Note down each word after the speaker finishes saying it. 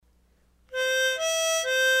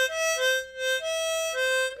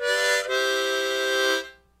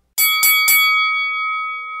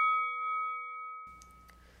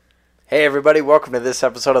Hey everybody, welcome to this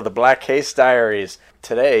episode of the Black Case Diaries.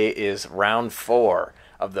 Today is round 4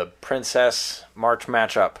 of the Princess March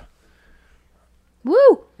matchup.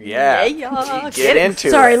 Woo! Yeah. Get into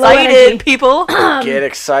Sorry, it. low energy. People. Get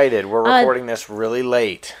excited. We're recording this really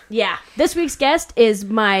late. Yeah. This week's guest is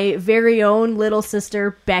my very own little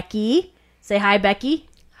sister, Becky. Say hi, Becky.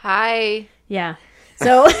 Hi. Yeah.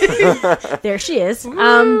 So, there she is.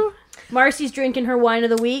 Marcy's drinking her wine of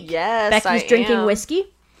the week. Yes, Becky's I drinking am. whiskey.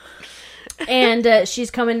 And she's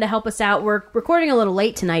coming to help us out. We're recording a little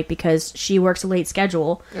late tonight because she works a late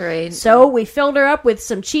schedule. Right. So we filled her up with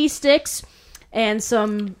some cheese sticks and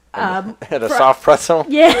some... And a soft pretzel.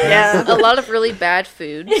 Yeah. A lot of really bad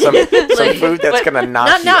food. Some food that's going to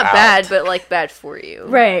knock you not out. bad, but like bad for you.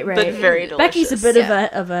 Right. But very delicious. Becky's a bit Yeah.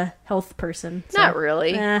 of a health person. So. Not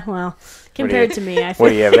really. Well, compared to me, I feel...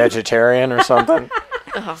 What are you, a vegetarian or something?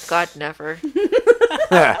 Oh, God, never.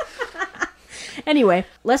 Anyway,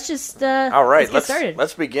 let's just All right, let's get started.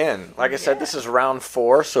 Let's begin. Like I said, this is round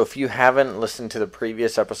 4, so if you haven't listened to the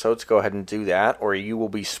previous episodes, go ahead and do that, or you will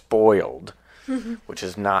be spoiled, which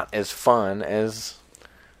is not as fun as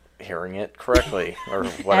hearing it correctly, or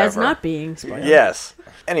whatever. As not being spoiled. Yes.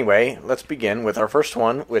 Anyway, let's begin with our first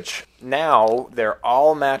one, which now they're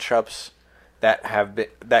all matchups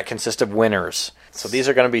that consist of winners. So these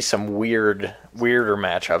are going to be some weirder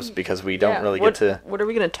matchups because we don't really get to... What are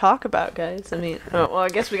we going to talk about, guys? I mean, I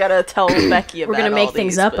guess we got to tell Becky about We're going to make all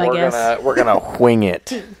things these, up, but- I guess. We're gonna wing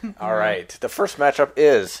it. All right. The first matchup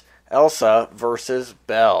is Elsa versus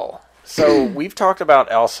Belle. So we've talked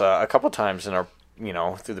about Elsa a couple times in our,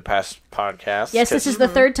 through the past podcasts. Yes, this is the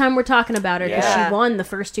third time we're talking about her because Yeah. she won the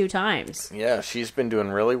first 2 times. Yeah, she's been doing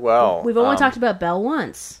really well. We've only talked about Belle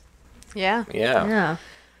once. Yeah. Yeah. Yeah.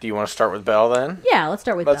 Do you want to start with Belle then? Yeah, let's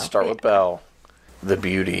start with Let's Belle. start with Belle. The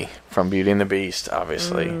beauty from Beauty and the Beast,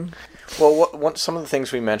 obviously. Well, what some of the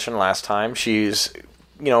things we mentioned last time, she's,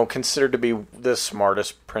 considered to be the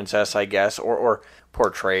smartest princess, I guess, or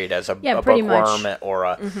portrayed as a pretty bookworm much. or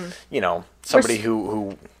a, somebody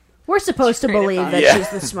who We're supposed to believe that Yeah. she's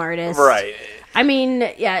the smartest. right, I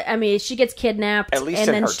mean, she gets kidnapped. at least and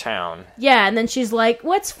in then her town. Yeah, and then she's like,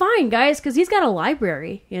 "Well, it's fine, guys, because he's got a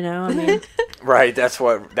library." I mean, Right, that's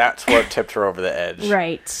what tipped her over the edge.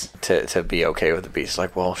 right. To be okay with the Beast.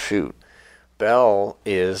 Like, well, shoot. Belle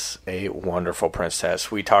is a wonderful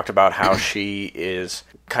princess. We talked about how she is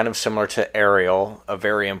kind of similar to Ariel, a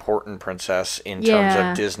very important princess in terms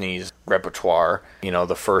of Disney's repertoire.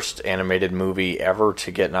 The first animated movie ever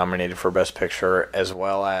to get nominated for Best Picture, as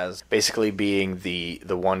well as basically being the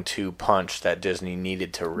 1-2 punch that Disney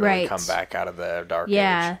needed to really come back out of the dark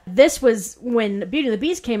age. This was when Beauty and the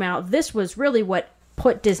Beast came out. This was really what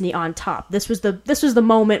put Disney on top. This was the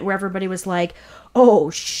moment where everybody was like, "Oh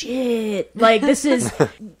shit!" Like this is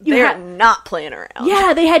They're not playing around.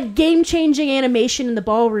 Yeah, they had game-changing animation in the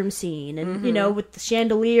ballroom scene, and with the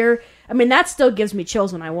chandelier. I mean, that still gives me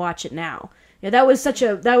chills when I watch it now. That was such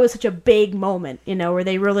a big moment, where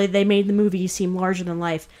they made the movie seem larger than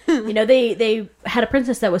life. They had a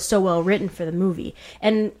princess that was so well written for the movie,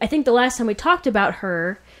 and I think the last time we talked about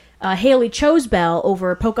her, Haley chose Belle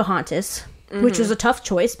over Pocahontas, which was a tough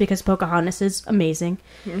choice because Pocahontas is amazing.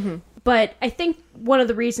 But I think one of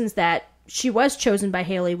the reasons that she was chosen by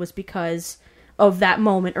Haley was because of that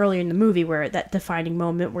moment earlier in the movie, where that defining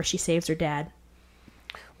moment where she saves her dad.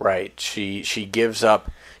 Right. She gives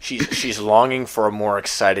up. She's longing for a more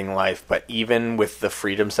exciting life, but even with the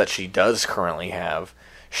freedoms that she does currently have,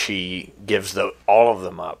 she gives all of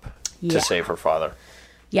them up to save her father.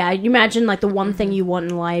 Yeah, you imagine like the one thing you want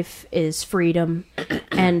in life is freedom,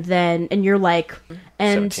 and you're like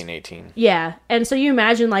 17, 18. Yeah, and so you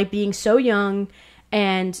imagine like being so young,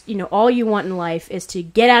 and all you want in life is to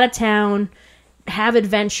get out of town, have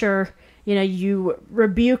adventure. You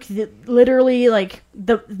rebuke literally like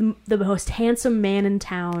the most handsome man in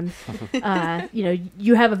town.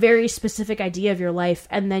 You have a very specific idea of your life,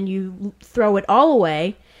 and then you throw it all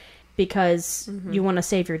away because you want to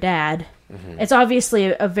save your dad. It's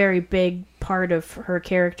obviously a very big part of her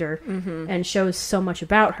character and shows so much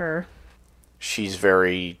about her. She's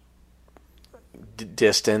very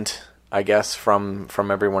distant, I guess, from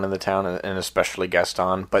everyone in the town, and especially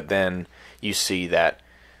Gaston. But then you see that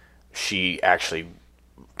she actually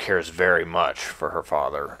cares very much for her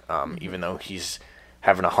father, even though he's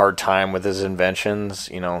having a hard time with his inventions.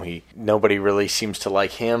 Nobody really seems to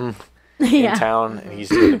like him in town, and he's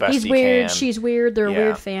doing the best He's he weird. can. She's weird. They're a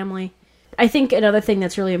weird family. I think another thing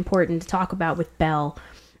that's really important to talk about with Belle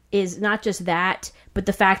is not just that, but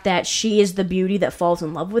the fact that she is the beauty that falls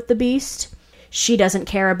in love with the Beast. She doesn't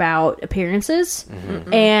care about appearances,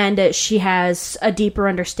 and she has a deeper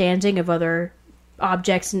understanding of other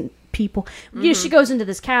objects and people. She goes into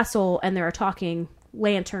this castle, and there are talking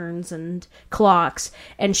lanterns and clocks,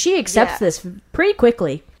 and she accepts this pretty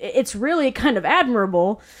quickly. It's really kind of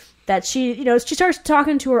admirable that she starts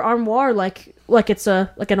talking to her armoire like it's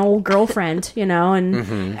an old girlfriend,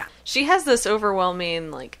 and she has this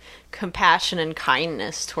overwhelming compassion and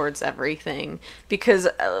kindness towards everything, because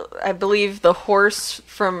I believe the horse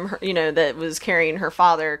from her, that was carrying her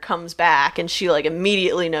father comes back, and she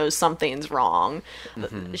immediately knows something's wrong.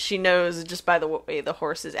 She knows just by the way the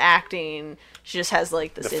horse is acting. She just has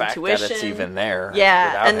this the fact intuition that it's even there.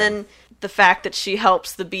 Yeah, and him. then the fact that she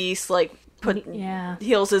helps the beast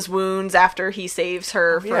heals his wounds after he saves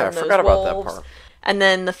her from I those forgot wolves. about that part. And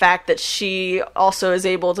then the fact that she also is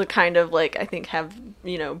able to kind of I think have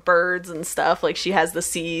birds and stuff, she has the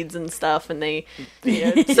seeds and stuff, and they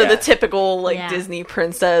so the typical Disney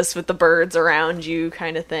princess with the birds around you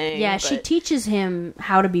kind of thing. Yeah, she teaches him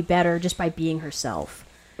how to be better just by being herself.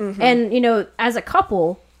 And as a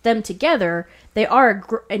couple, them together, they are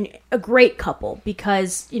a great couple,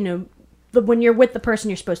 because when you're with the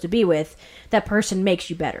person you're supposed to be with, that person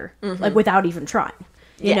makes you better, without even trying.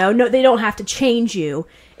 No, they don't have to change you.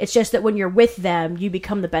 It's just that when you're with them, you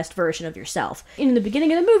become the best version of yourself. In the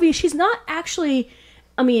beginning of the movie, she's not actually,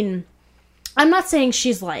 I'm not saying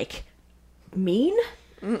she's mean,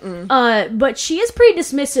 but she is pretty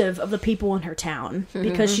dismissive of the people in her town,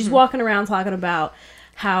 because she's walking around talking about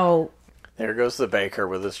how... There goes the baker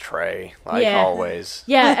with his tray, always.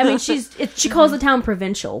 Yeah, she calls the town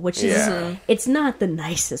provincial, which is, it's not the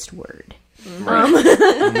nicest word. Right.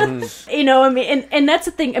 And that's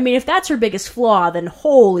the thing. If that's her biggest flaw, then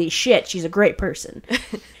holy shit, she's a great person.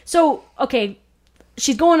 So, okay,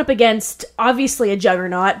 she's going up against, obviously, a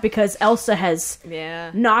juggernaut, because Elsa has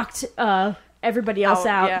knocked everybody else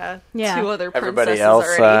out. Yeah, 2 other princesses everybody else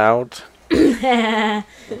already.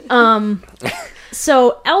 out.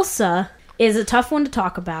 So, Elsa is a tough one to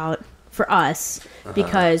talk about for us,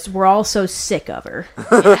 because we're all so sick of her.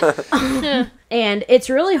 And it's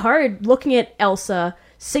really hard looking at Elsa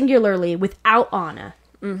singularly without Anna.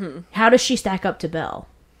 How does she stack up to Belle?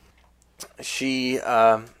 She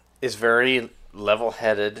is very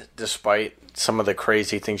level-headed, despite some of the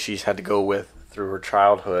crazy things she's had to go with through her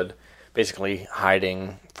childhood, basically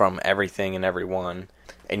hiding from everything and everyone.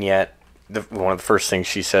 And yet, one of the first things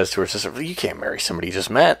she says to her sister, well, you can't marry somebody you just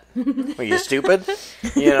met. Are you stupid?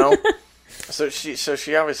 So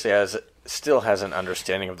she obviously still has an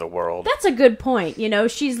understanding of the world. That's a good point.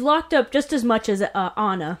 She's locked up just as much as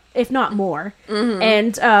Anna, if not more.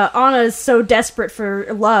 And Anna is so desperate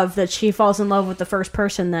for love that she falls in love with the first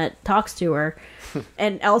person that talks to her.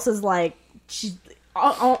 And Elsa's she's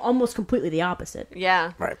almost completely the opposite.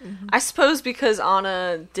 Yeah. Right. I suppose because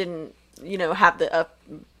Anna didn't, have the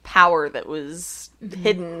power that was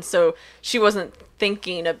hidden, so she wasn't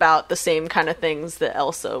thinking about the same kind of things that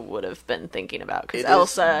Elsa would have been thinking about, because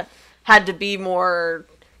Elsa had to be more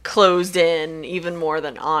closed in, even more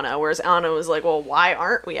than Anna, whereas Anna was well, why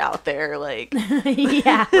aren't we out there?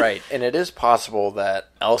 Yeah. Right, and it is possible that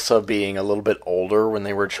Elsa, being a little bit older when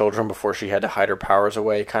they were children, before she had to hide her powers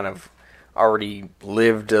away, kind of already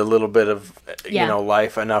lived a little bit of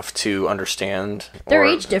life enough to understand. Their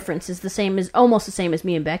age difference is almost the same as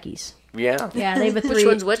me and Becky's. Yeah. Yeah, they have a Which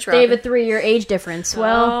one's which, They have a Robin? 3-year age difference.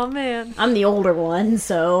 Well, Oh man. I'm the older one,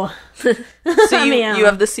 so So you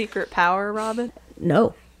have the secret power, Robin?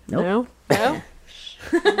 no. Nope. No?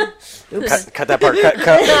 Cut that part.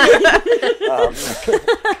 Cut.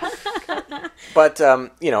 But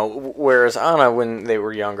whereas Anna, when they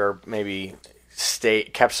were younger, maybe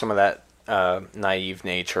kept some of that naive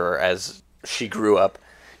nature as she grew up.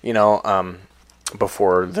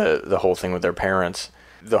 Before the whole thing with their parents.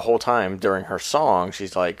 The whole time during her song,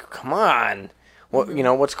 she's like, "Come on,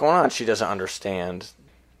 what's going on?" She doesn't understand.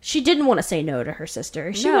 She didn't want to say no to her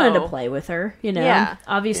sister. She No. wanted to play with her. Yeah.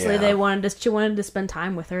 Obviously, Yeah. she wanted to spend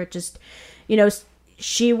time with her. It just,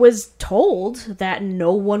 she was told that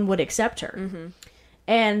no one would accept her,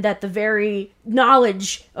 and that the very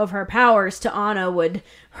knowledge of her powers to Anna would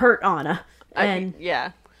hurt Anna. And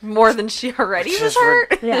more than she already was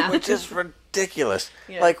hurt. yeah. Which is ridiculous.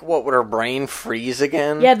 Yeah. What, would her brain freeze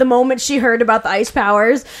again? Yeah, the moment she heard about the ice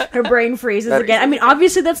powers, her brain freezes again.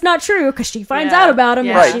 Obviously that's not true, because she finds out about him,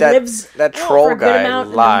 Yeah. and she lives that for troll a good guy amount,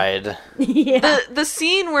 and then- lied. Yeah. The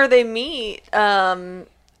scene where they meet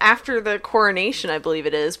after the coronation, I believe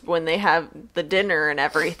it is, when they have the dinner and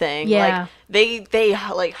everything. Yeah. They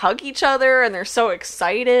hug each other, and they're so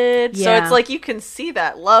excited. Yeah. So it's you can see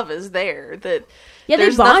that love is there. That Yeah, they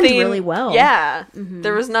there's bond nothing, really well. Yeah,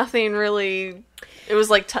 there was nothing really. It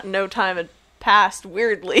was no time past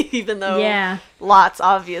weirdly, even though Yeah. lots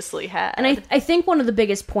obviously had. And I think one of the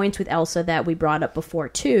biggest points with Elsa that we brought up before,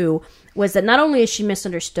 too, was that not only is she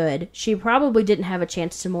misunderstood, she probably didn't have a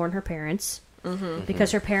chance to mourn her parents.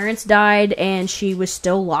 Because her parents died and she was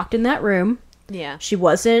still locked in that room. Yeah. She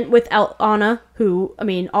wasn't with Anna, who, I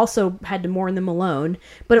mean, also had to mourn them alone.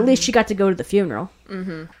 But at least she got to go to the funeral.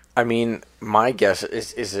 I mean, my guess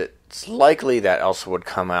is it's likely that Elsa would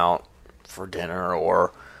come out for dinner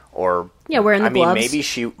or Yeah, wearing the gloves.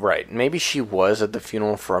 maybe she was at the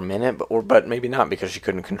funeral for a minute, but maybe not because she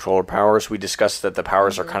couldn't control her powers. We discussed that the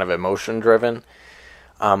powers are kind of emotion driven.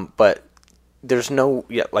 But there's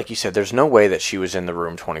like you said, there's no way that she was in the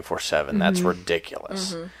room 24/7. That's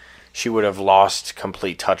ridiculous. She would have lost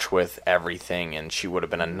complete touch with everything, and she would have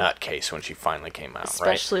been a nutcase when she finally came out,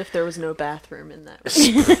 Especially if there was no bathroom in that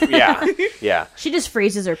room. Yeah. She just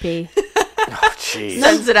freezes her pee. Oh, jeez.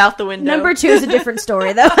 Sends it out the window. Number 2 is a different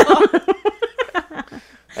story, though.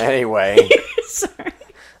 Anyway. Sorry.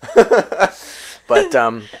 But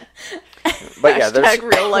yeah, Hashtag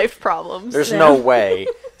real life problems. there's no way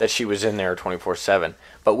that she was in there 24/7.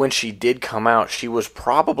 But when she did come out, she was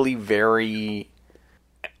probably very...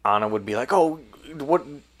 Anna would be like, "Oh, what?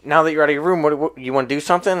 Now that you're out of your room, what you want to do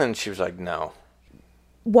something?" And she was like, "No."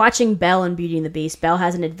 Watching Belle in Beauty and the Beast, Belle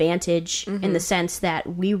has an advantage in the sense that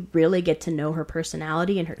we really get to know her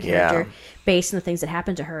personality and her character based on the things that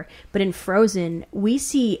happen to her. But in Frozen, we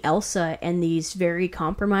see Elsa in these very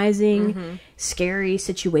compromising, scary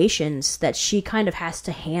situations that she kind of has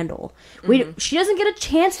to handle. She doesn't get a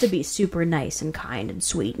chance to be super nice and kind and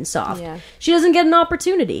sweet and soft. Yeah. She doesn't get an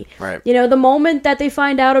opportunity. Right. You know, the moment that they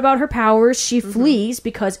find out about her powers, she flees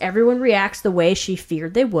because everyone reacts the way she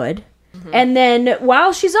feared they would. And then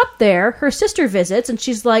while she's up there, her sister visits and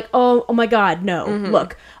she's like, oh my God, no,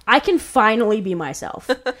 look, I can finally be myself.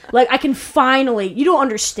 Like, I can finally, you don't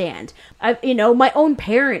understand. My own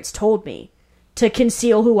parents told me to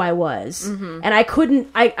conceal who I was. And I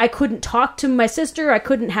couldn't talk to my sister. I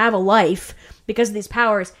couldn't have a life because of these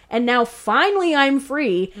powers. And now finally I'm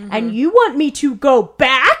free. And you want me to go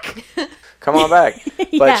back? Come on back.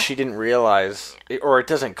 But Yeah. she didn't realize, or it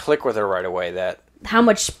doesn't click with her right away that, How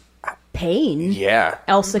much pain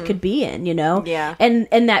Elsa could be in, you know? Yeah. And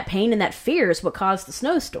that pain and that fear is what caused the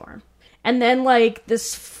snowstorm. And then, like,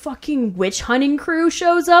 this fucking witch hunting crew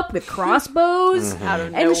shows up with crossbows Out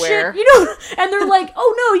of and nowhere. shit, you know? And they're like,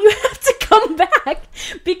 oh no, you have to come back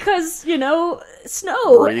because,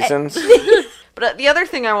 snow. reasons. But the other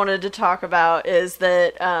thing I wanted to talk about is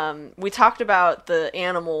that we talked about the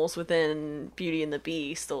animals within Beauty and the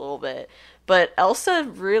Beast a little bit. But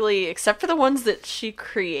Elsa really, except for the ones that she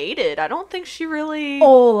created, I don't think she really...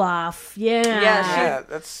 Olaf, yeah.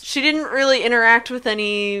 Yeah, she didn't really interact with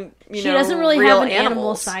any, She doesn't really real have an animal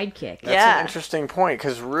animals. sidekick. That's Yeah. an interesting point,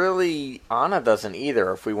 because really, Anna doesn't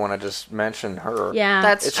either, if we want to just mention her. Yeah.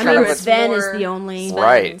 That's It's I kind mean, of a- Sven is more the only... Sven.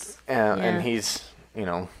 Right. Yeah. And he's,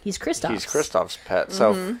 He's Kristoff's. he's Kristoff's pet.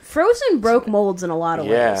 So, Frozen broke molds in a lot of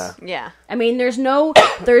yeah. ways. Yeah. I mean, there's no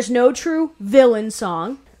true villain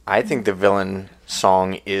song. I think the villain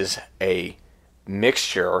song is a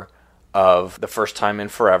mixture of The First Time in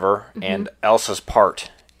Forever and Elsa's part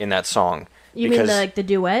in that song. You mean the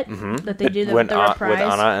duet that they do, the reprise? with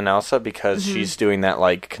Anna and Elsa, because she's doing that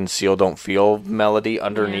like Conceal Don't Feel melody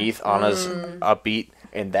underneath Anna's upbeat,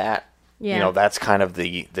 and that that's kind of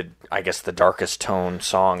the I guess the darkest tone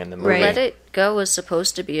song in the movie. Right. Let It Go was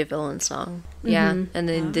supposed to be a villain song. Yeah, and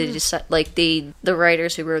then they decided, like the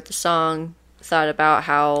writers who wrote the song thought about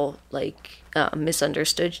how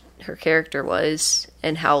misunderstood her character was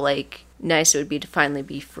and how nice it would be to finally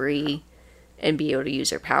be free and be able to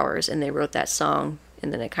use her powers, and they wrote that song,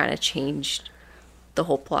 and then it kind of changed the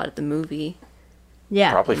whole plot of the movie.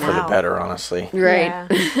 Yeah. Probably for the better, honestly. Right.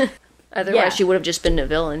 Yeah. Otherwise, she would have just been a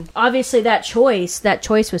villain. Obviously, that choice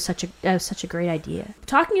was such a great idea.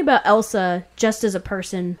 Talking about Elsa just as a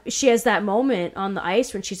person, she has that moment on the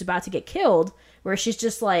ice when she's about to get killed, where she's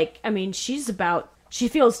just like, I mean, she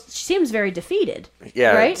seems very defeated.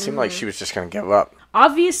 Yeah, right? it seemed like she was just going to give up.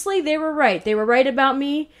 Obviously, they were right. They were right about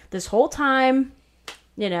me this whole time,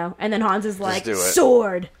 and then Hans is like, do it.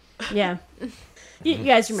 sword. Yeah. You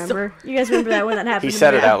guys remember? You guys remember that when that happened? He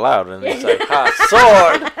said it out loud, and it's like,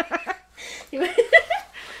 sword!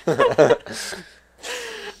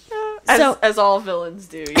 As all villains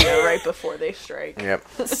do, right before they strike. Yep.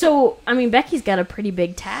 So, I mean, Becky's got a pretty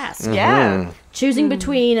big task. Yeah. Choosing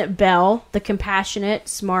between Belle, the compassionate,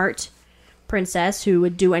 smart princess who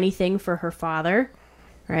would do anything for her father,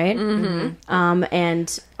 right?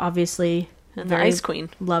 And obviously And the Ice Queen.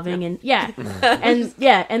 loving and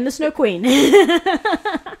and the Snow Queen.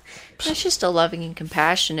 relationships. She's still loving and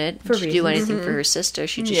compassionate. She'd do anything for her sister.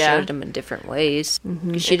 She just showed them in different ways.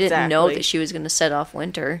 She didn't know that she was going to set off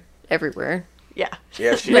Winter everywhere. Yeah.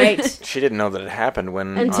 Yeah, she, she didn't know that it happened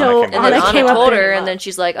when Until Anna came And then Anna came Anna up told and- her, and then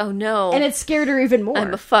she's like, "Oh no!" And it scared her even more.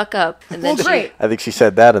 I'm a fuck up. And then great. I think she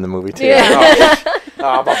said that in the movie too. Yeah.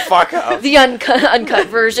 Oh, I'm a fuck up. the uncut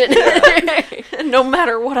version. No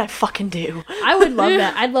matter what I fucking do. I would love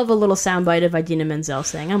that. I'd love a little soundbite of Idina Menzel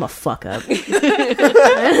saying, "I'm a fuck up."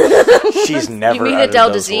 She's never. You mean uttered Adele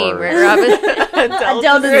those Dazeem, words. right, Robin?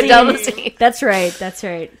 Adele Dazeem. Adele Dazeem. That's right. That's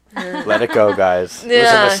right. Let it go, guys.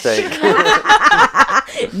 Yeah. It was a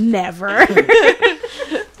mistake. Never.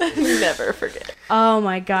 Never forget. Oh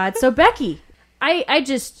my god. So Becky, I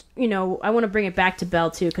just, I want to bring it back to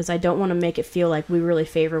Belle too, because I don't want to make it feel like we really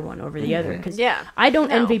favor one over the other. Because I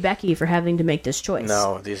don't envy Becky for having to make this choice.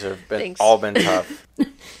 No, these have been Thanks. all been tough.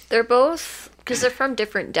 They're both, because they're from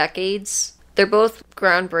different decades, they're both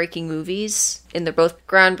groundbreaking movies, and they're both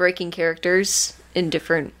groundbreaking characters in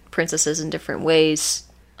different princesses in different ways.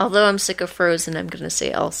 Although I'm sick of Frozen, I'm going to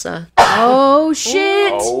say Elsa. Oh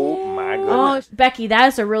shit. Oh my goodness. Oh, Becky, that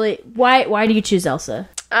is a really why do you choose Elsa?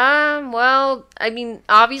 Well, I mean,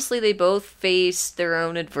 obviously they both face their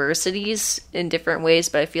own adversities in different ways,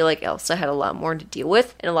 but I feel like Elsa had a lot more to deal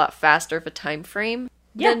with and a lot faster of a time frame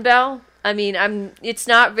than Belle. I mean, it's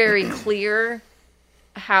not very clear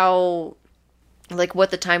how, like,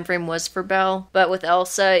 what the time frame was for Belle, but with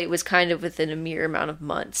Elsa, it was kind of within a mere amount of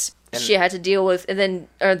months. She had to deal with, and then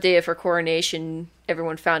on the day of her coronation,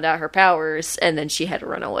 everyone found out her powers, and then she had to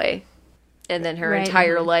run away. And then her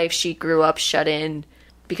entire life, she grew up shut in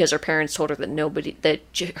because her parents told her that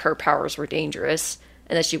her powers were dangerous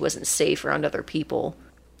and that she wasn't safe around other people.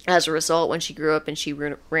 As a result, when she grew up and she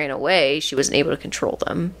ran away, she wasn't able to control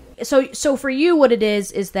them. So for you, what it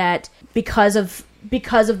is that because of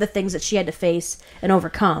the things that she had to face and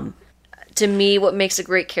overcome. To me, what makes a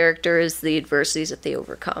great character is the adversities that they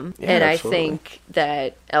overcome. Yeah, and absolutely. I think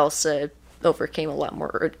that Elsa overcame a lot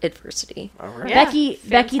more adversity. All right. Yeah, Becky,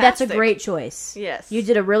 that's a fantastic. great choice. Yes. You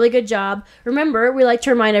did a really good job. Remember, we like to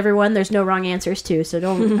remind everyone there's no wrong answers too, so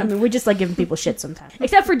don't, I mean, we just like giving people shit sometimes.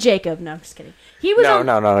 Except for Jacob. No, I'm just kidding. He was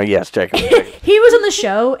No. Yes, Jacob. he was on the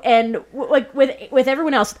show, and like with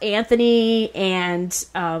everyone else, Anthony and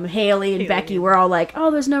Haley and Becky, we're all like, "Oh,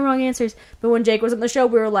 there's no wrong answers." But when Jake was on the show,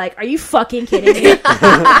 we were like, "Are you fucking kidding me?"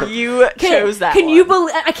 You chose that Can one. you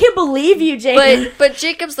believe? I can't believe you, Jacob. But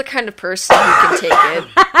Jacob's the kind of person who can take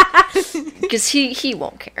it. Because he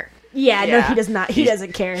won't care. Yeah, no, Yeah. he does not. He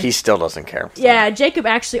doesn't care. He still doesn't care. So. Yeah, Jacob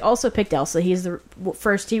actually also picked Elsa. He's the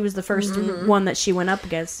first. He was the 1st one that she went up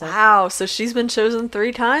against. So. Wow, so she's been chosen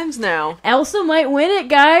 3 times now. Elsa might win it,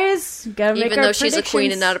 guys. Gotta make Even our though she's a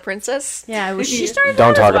queen predictions. and not a princess. Yeah, well, she started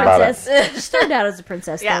Don't out talk as a about it. princess. She started out as a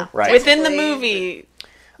princess. Yeah, though. Right. Within the movie,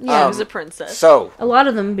 she was a princess. So, A lot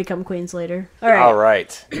of them become queens later. All right. all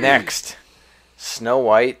right. Next, Snow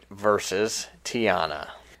White versus Tiana.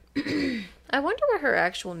 I wonder what her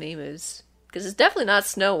actual name is. Because it's definitely not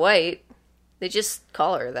Snow White. They just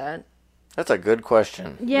call her that. That's a good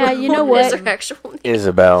question. Yeah, you know What is what? her actual name?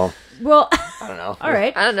 Isabel. Well, I don't know. all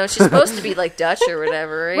right. I don't know. She's supposed to be like Dutch or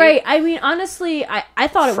whatever, right? Right. I mean, honestly, I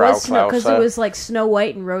thought it Frau was Snow because it Clausa. was like Snow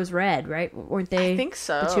White and Rose Red, right? Weren't they? I think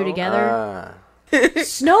so. The two together. Ah.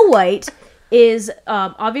 Snow White is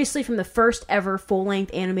obviously from the first ever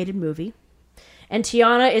full-length animated movie, and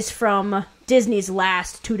Tiana is from Disney's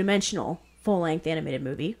last two-dimensional full-length animated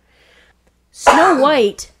movie. Snow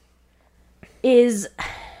White is,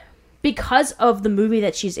 because of the movie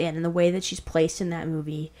that she's in and the way that she's placed in that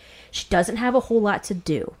movie, she doesn't have a whole lot to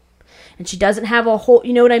do. And she doesn't have a whole,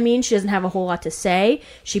 you know what I mean? She doesn't have a whole lot to say.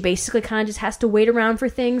 She basically kind of just has to wait around for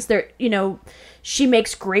things. There, she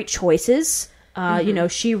makes great choices.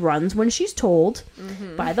 She runs when she's told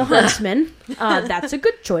by the huntsman. That's a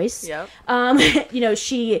good choice. Yep.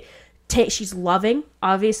 She's loving.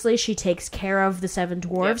 Obviously, she takes care of the 7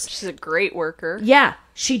 Yep, dwarves. she's a great worker. Yeah,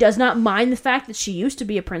 she does not mind the fact that she used to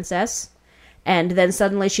be a princess, and then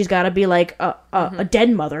suddenly she's got to be like a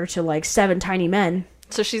den mother to like 7 tiny men.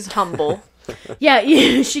 So she's humble. Yeah,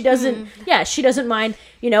 she doesn't. Yeah, she doesn't mind.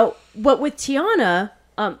 But with Tiana,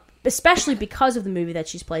 especially because of the movie that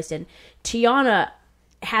she's placed in, Tiana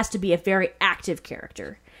has to be a very active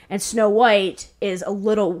character. And Snow White is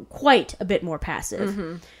quite a bit more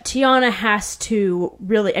passive. Tiana has to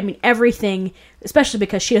really, everything, especially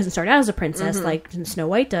because she doesn't start out as a princess like Snow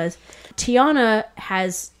White does. Tiana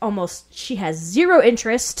has 0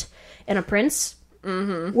 interest in a prince,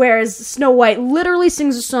 whereas Snow White literally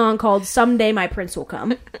sings a song called "Someday My Prince Will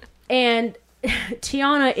Come," and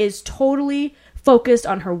Tiana is totally focused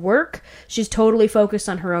on her work. She's totally focused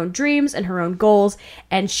on her own dreams and her own goals,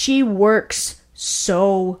 and she works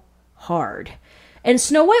so hard. And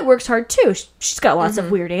Snow White works hard too. She's got lots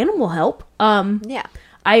of weird animal help. Yeah.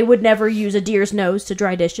 I would never use a deer's nose to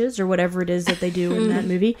dry dishes or whatever it is that they do in that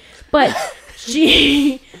movie. But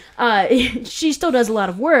she still does a lot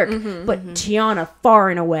of work. But Tiana,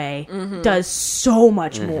 far and away, does so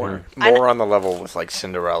much more. More on the level with like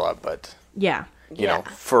Cinderella, but Yeah. you know,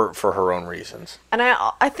 for her own reasons. And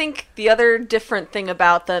I think the other different thing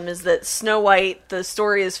about them is that Snow White, the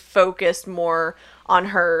story is focused more on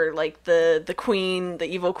her, like the queen, the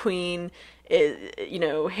evil queen,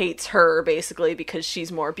 hates her basically because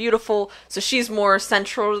she's more beautiful. So she's more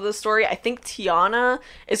central to the story. I think Tiana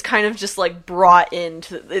is kind of just like brought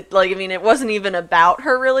into it. Like, I mean, it wasn't even about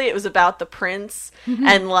her really. It was about the prince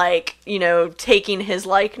and like, taking his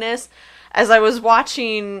likeness. As I was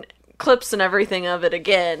watching clips and everything of it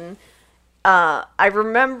again, I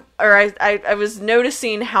remember, or I was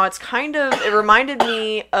noticing how it reminded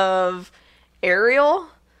me of Ariel,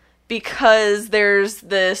 because there's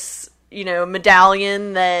this,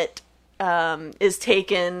 medallion that is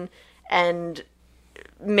taken and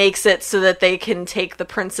makes it so that they can take the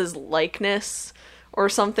prince's likeness or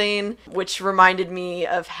something, which reminded me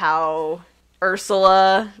of how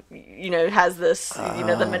Ursula, has this,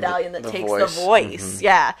 the medallion that takes the voice.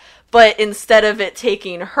 Yeah. But instead of it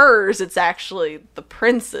taking hers, it's actually the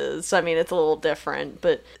prince's. I mean, it's a little different,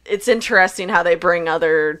 but it's interesting how they bring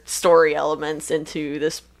other story elements into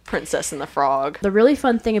this Princess and the Frog. The really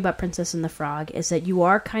fun thing about Princess and the Frog is that you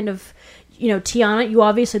are kind of,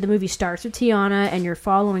 Tiana, the movie starts with Tiana and you're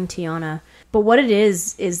following Tiana. But what it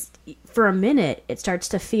is for a minute, it starts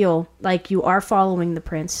to feel like you are following the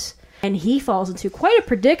prince. And he falls into quite a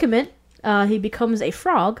predicament. He becomes a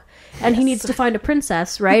frog, and he needs to find a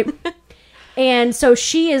princess, right? And so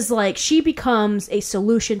she becomes a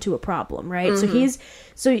solution to a problem, right? So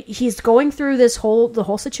he's going through the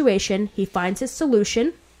whole situation. He finds his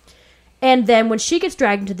solution, and then when she gets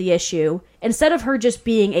dragged into the issue, instead of her just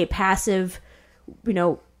being a passive,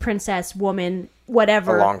 princess, woman,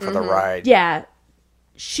 whatever, Along for the ride. yeah,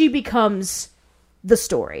 she becomes the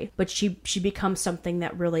story, but she becomes something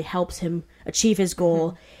that really helps him achieve his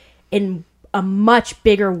goal in a much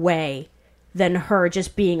bigger way than her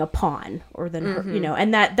just being a pawn, or than her,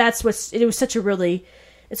 and it's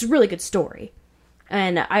a really good story.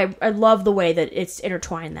 And I love the way that it's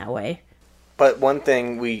intertwined that way. But one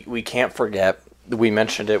thing we can't forget, we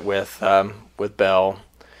mentioned it with Belle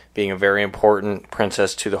being a very important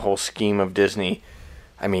princess to the whole scheme of Disney.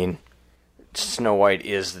 I mean, Snow White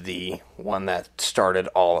is the one that started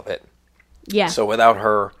all of it. Yeah. So without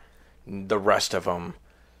her, the rest of them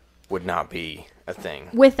would not be a thing.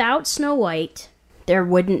 Without Snow White, there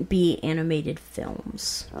wouldn't be animated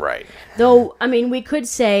films. Right. Though, I mean, we could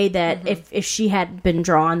say that if she had been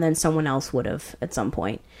drawn, then someone else would have at some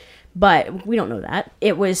point. But we don't know that.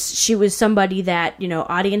 She was somebody that,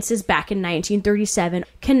 audiences back in 1937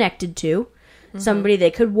 connected to. Somebody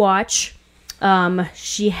they could watch.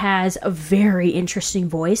 She has a very interesting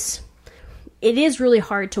voice. It is really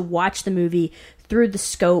hard to watch the movie through the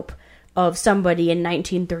scope of somebody in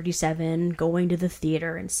 1937 going to the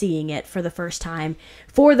theater and seeing it for the first time,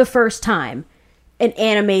 a full-length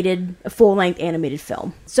animated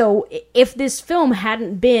film. So if this film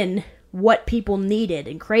hadn't been what people needed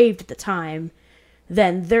and craved at the time,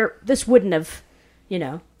 then this wouldn't have,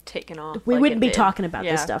 Taken off. we like wouldn't it be did. talking about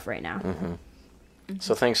this Yeah. stuff right now.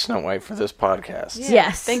 So thanks, Snow White, for this podcast. Yeah,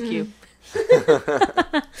 Yes. Thank you.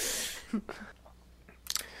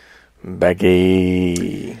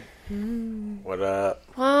 Becky. What up?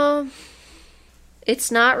 Well, it's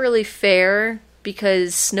not really fair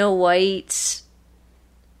because Snow White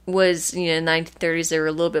was, in the 1930s, they were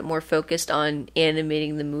a little bit more focused on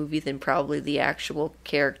animating the movie than probably the actual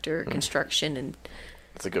character construction and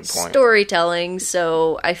That's a good point. storytelling.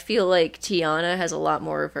 So I feel like Tiana has a lot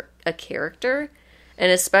more of a character.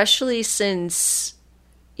 And especially since,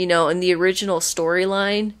 in the original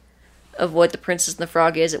storyline of what The Princess and the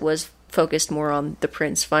Frog is, it was focused more on the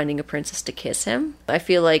prince finding a princess to kiss him. I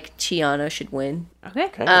feel like Tiana should win.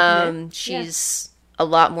 Okay. She's a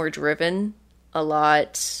lot more driven, a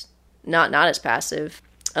lot not as passive,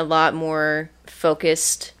 a lot more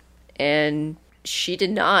focused, and she did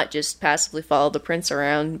not just passively follow the prince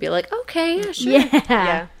around and be like, okay, yeah, sure.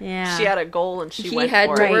 Yeah. She had a goal and she He went had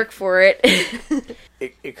for to it. work for it.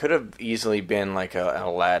 It could have easily been like an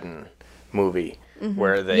Aladdin movie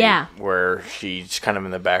where she's kind of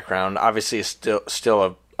in the background. Obviously, it's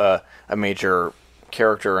still a major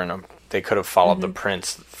character and a they could have followed the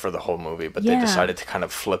prince for the whole movie, but they decided to kind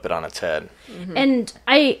of flip it on its head. And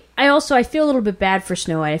I feel a little bit bad for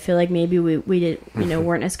Snow White. I feel like maybe we did,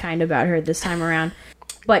 weren't as kind about her this time around.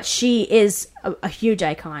 But she is a huge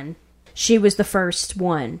icon. She was the first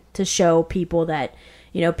one to show people that,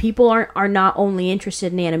 people are not only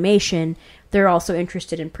interested in animation, they're also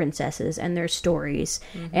interested in princesses and their stories.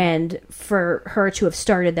 And for her to have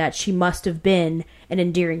started that, she must have been an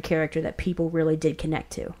endearing character that people really did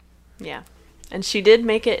connect to. Yeah. And she did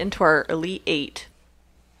make it into our Elite 8.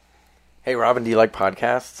 Hey, Robin, do you like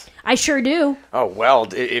podcasts? I sure do. Oh, well,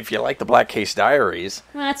 if you like the Black Case Diaries...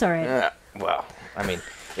 Well, that's all right. Well, I mean,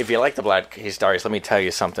 if you like the Black Case Diaries, let me tell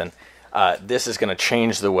you something. This is going to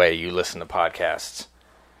change the way you listen to podcasts.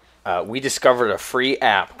 We discovered a free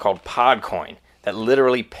app called Podcoin that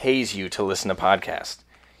literally pays you to listen to podcasts.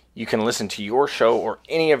 You can listen to your show or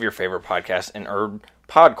any of your favorite podcasts and earn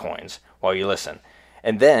Podcoins while you listen.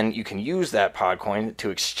 And then you can use that Podcoin to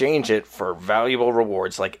exchange it for valuable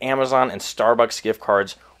rewards like Amazon and Starbucks gift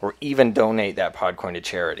cards, or even donate that Podcoin to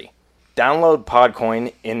charity. Download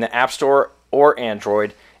Podcoin in the App Store or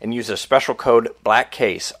Android and use a special code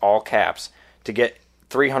BLACKCASE, all caps, to get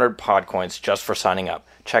 300 Podcoins just for signing up.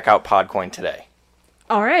 Check out Podcoin today.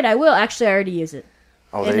 All right, I will. Actually, I already use it.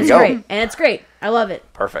 Oh, there you go. Great. And it's great. I love it.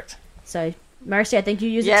 Perfect. So, Marcy, I think you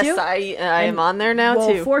use it too? Yes, I am on there now, we'll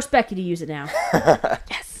too. force Becky to use it now.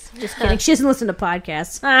 Yes. Just kidding. She doesn't listen to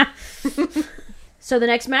podcasts. So the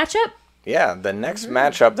next matchup? Yeah, the next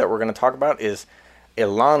matchup that we're going to talk about is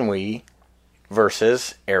Elanwi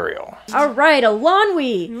versus Ariel. All right,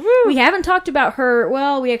 Elanwi. We haven't talked about her.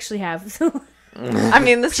 Well, we actually have. I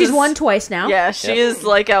mean, she's won twice now. Yeah, she is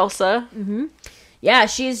like Elsa. Yeah,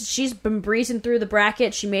 she's been breezing through the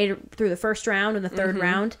bracket. She made it through the first round and the third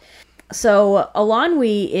round. So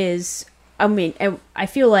Elanwi is, I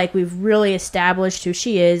feel like we've really established who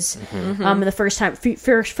she is. The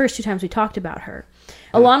first two times we talked about her.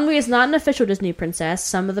 Elanwi is not an official Disney princess.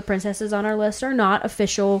 Some of the princesses on our list are not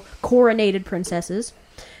official coronated princesses.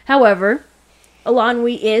 However,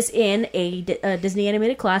 Elanwi is in a Disney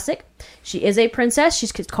animated classic. She is a princess.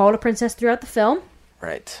 She's called a princess throughout the film.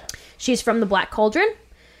 Right. She's from the Black Cauldron,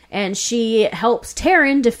 and she helps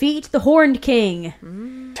Terran defeat the Horned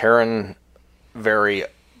King. Terran very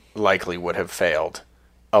likely would have failed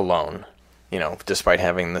alone, despite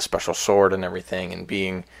having the special sword and everything and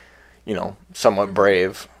being, somewhat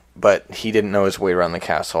brave. But he didn't know his way around the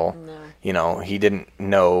castle. No. He didn't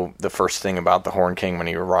know the first thing about the Horned King when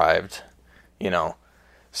he arrived.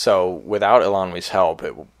 So without Elanwi's help,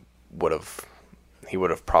 he would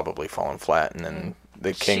have probably fallen flat, and then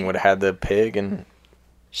the king would have had the pig, and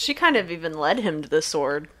she kind of even led him to the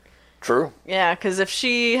sword. True. Yeah, because if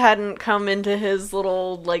she hadn't come into his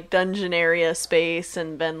little dungeon area space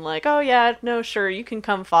and been like, "Oh yeah, no, sure, you can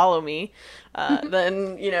come follow me,"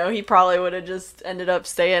 then he probably would have just ended up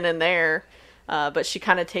staying in there. But she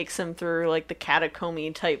kind of takes him through the catacomby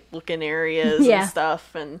type looking areas and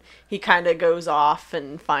stuff, and he kind of goes off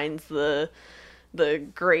and finds the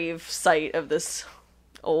grave site of this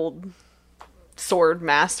old sword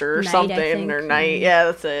master or something, or knight. Yeah,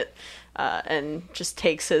 that's it. And just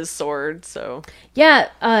takes his sword. So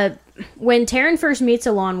when Terran first meets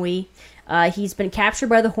Elanwi, he's been captured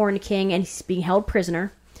by the Horned King and he's being held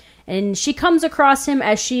prisoner. And she comes across him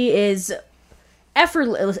as she is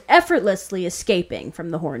effortlessly escaping from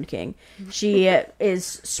the Horned King. She is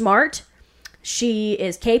smart. She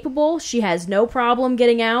is capable. She has no problem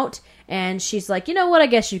getting out. And she's like, you know what? I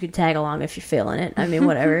guess you could tag along if you're feeling it. I mean,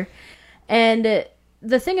 whatever. And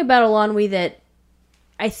the thing about Elanwi that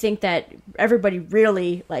I think that everybody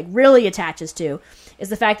really attaches to is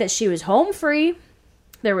the fact that she was home free.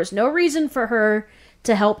 There was no reason for her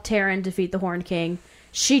to help Terran defeat the Horned King.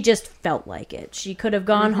 She just felt like it. She could have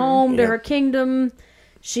gone home to her kingdom.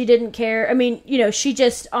 She didn't care. I mean, she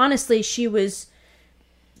just, honestly, she was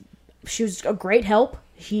a great help.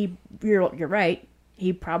 You're right.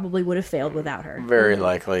 He probably would have failed without her. Very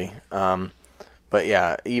likely. But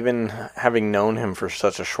yeah, even having known him for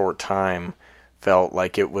such a short time, felt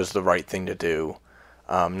like it was the right thing to do.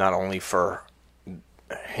 Not only for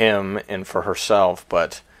him and for herself,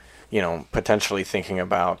 but potentially thinking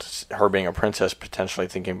about her being a princess, potentially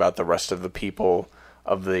thinking about the rest of the people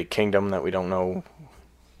of the kingdom that we don't know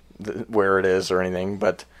where it is or anything,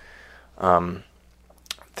 but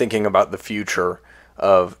thinking about the future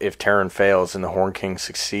of if Terran fails and the Horned King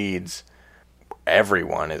succeeds,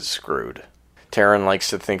 everyone is screwed. Terran likes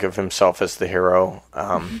to think of himself as the hero.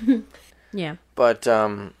 Yeah. But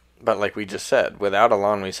like we just said, without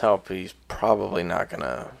Elanwi's help, he's probably not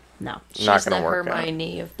gonna. No. She's not gonna the work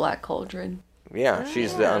Hermione of Black Cauldron. Yeah,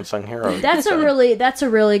 she's the unsung hero. That's a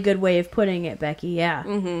really good way of putting it, Becky.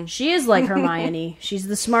 Yeah, she is like Hermione. She's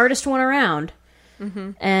the smartest one around,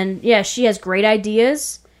 and yeah, she has great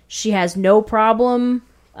ideas. She has no problem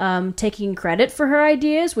taking credit for her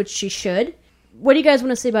ideas, which she should. What do you guys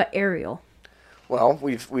want to say about Ariel? Well,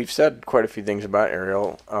 we've said quite a few things about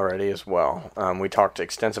Ariel already as well. We talked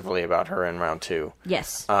extensively about her in round 2.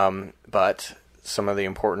 Yes. But some of the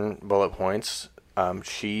important bullet points,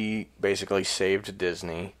 she basically saved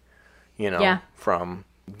Disney, from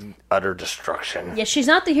utter destruction. Yeah, she's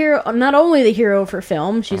not the hero. Not only the hero of her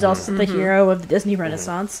film, she's also the hero of the Disney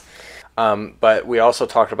Renaissance. But we also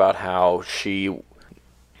talked about how she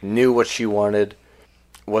knew what she wanted,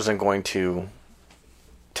 wasn't going to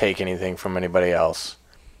take anything from anybody else.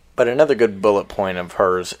 But another good bullet point of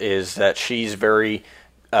hers is that she's very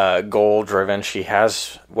goal driven. She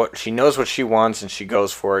knows what she wants, and she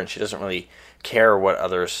goes for it, and she doesn't really care what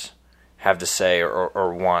others have to say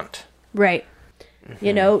or want. Right.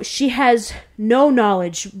 She has no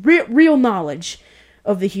knowledge, real knowledge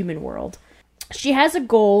of the human world. She has a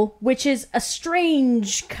goal, which is a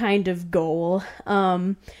strange kind of goal.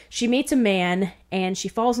 She meets a man, and she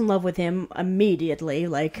falls in love with him immediately.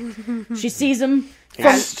 Like, she sees him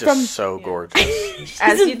He's just so gorgeous.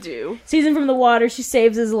 As you do. Sees him from the water. She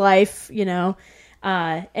saves his life, and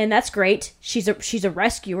that's great. She's a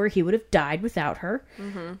rescuer. He would have died without her.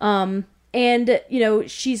 And,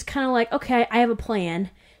 she's kind of like, okay, I have a plan.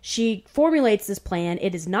 She formulates this plan.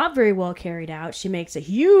 It is not very well carried out. She makes a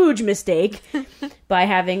huge mistake by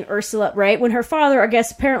having Ursula, right? When her father, I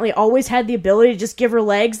guess, apparently always had the ability to just give her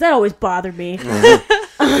legs. That always bothered me.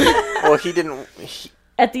 Well, he didn't...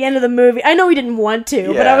 At the end of the movie, I know he didn't want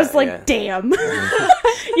to, but I was like, damn.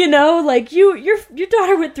 Like, your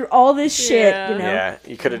daughter went through all this shit, Yeah,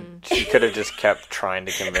 she could have just kept trying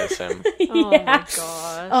to convince him. Oh my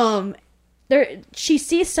gosh. She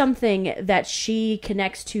sees something that she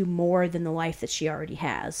connects to more than the life that she already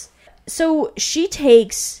has. So she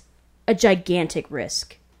takes a gigantic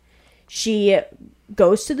risk. She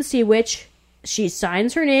goes to the Sea Witch. She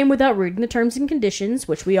signs her name without reading the terms and conditions,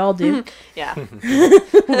 which we all do. Yeah.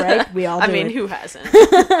 Right? We all do. I mean, who hasn't?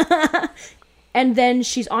 And then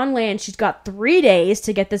she's on land. She's got 3 days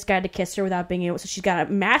to get this guy to kiss her without being able... So she's got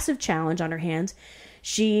a massive challenge on her hands.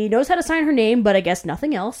 She knows how to sign her name, but I guess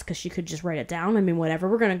nothing else, because she could just write it down. I mean, whatever.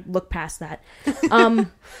 We're going to look past that.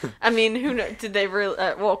 I mean, who knows? Did they really...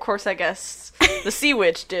 well, of course, I guess the Sea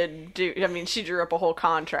Witch did do... I mean, she drew up a whole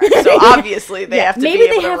contract, so obviously they have to be able to write.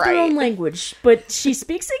 Maybe they have their own language, but she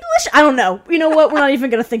speaks English? I don't know. You know what? We're not even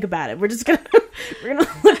going to think about it. We're just going to... We're going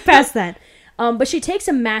to look past that. But she takes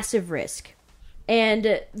a massive risk.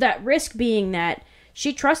 And that risk being that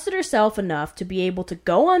she trusted herself enough to be able to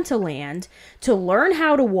go onto land, to learn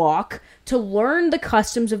how to walk, to learn the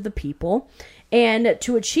customs of the people, and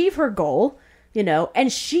to achieve her goal,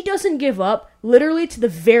 and she doesn't give up literally to the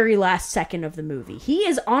very last second of the movie. He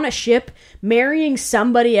is on a ship marrying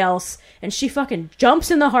somebody else, and she fucking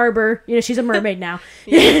jumps in the harbor. She's a mermaid now.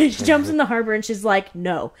 She jumps in the harbor, and she's like,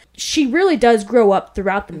 no. She really does grow up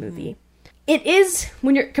throughout the movie. It is,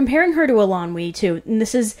 when you're comparing her to Elanwi, too,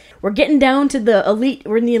 and we're getting down to the elite,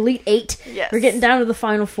 we're in the Elite 8. Yes. We're getting down to the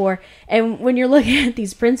Final 4, and when you're looking at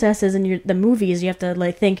these princesses and the movies, you have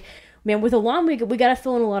to, think, man, with Elanwi, we gotta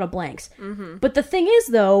fill in a lot of blanks. Mm-hmm. But the thing is,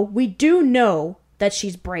 though, we do know that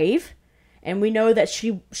she's brave, and we know that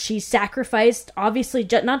she sacrificed, obviously,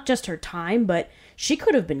 not just her time, but she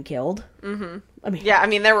could have been killed. Mm-hmm. I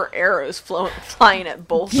mean, there were arrows flying at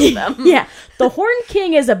both of them. Yeah, the Horn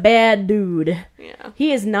King is a bad dude. Yeah,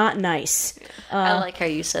 he is not nice. I like how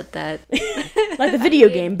you said that. Like the video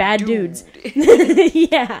game, bad dudes.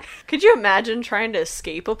 Yeah. Could you imagine trying to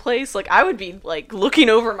escape a place? Like, I would be, looking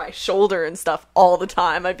over my shoulder and stuff all the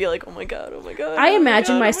time. I'd be like, oh my god, oh my god. I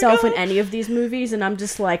imagine myself in any of these movies, and I'm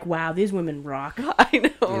just like, wow, these women rock.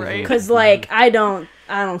 I know, right? Because, I don't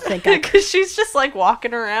think I... Because she's just,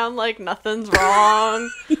 walking around like nothing's wrong.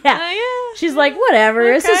 Yeah. She's like, whatever,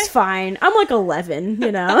 This is fine. I'm 11,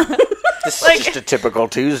 This is just a typical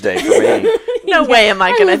Tuesday for me. No way am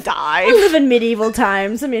I gonna die. I live in medieval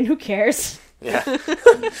times. I mean, who cares? Yeah.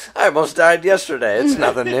 I almost died yesterday. It's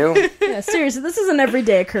nothing new. Yeah, seriously, this is an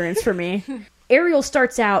everyday occurrence for me. Ariel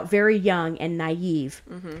starts out very young and naive.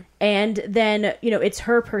 Mm-hmm. And then, it's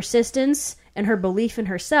her persistence and her belief in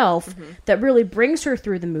herself that really brings her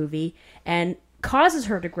through the movie and causes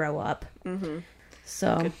her to grow up. Mm-hmm.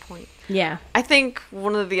 So, good point. Yeah. I think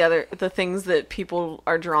one of the things that people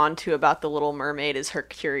are drawn to about The Little Mermaid is her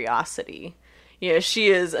curiosity. She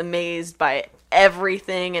is amazed by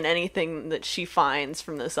everything and anything that she finds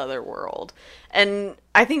from this other world. And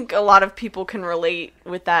I think a lot of people can relate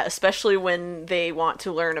with that, especially when they want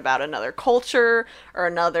to learn about another culture or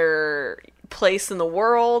another place in the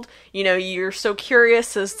world. You know, you're so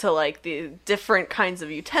curious as to like the different kinds of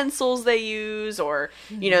utensils they use, or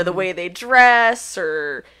you know, the way they dress,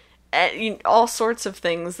 or all sorts of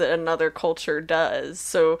things that another culture does.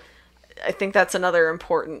 So I think that's another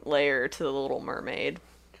important layer to The Little Mermaid.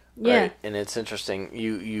 Yeah. Right. And it's interesting.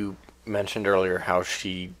 You mentioned earlier how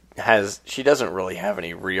she doesn't really have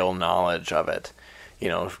any real knowledge of it. You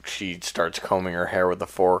know, she starts combing her hair with a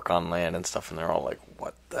fork on land and stuff, and they're all like,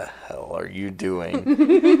 "What the hell are you doing?"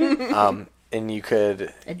 And you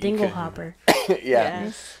could A dingle hopper. yeah,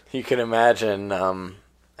 Yes. you can imagine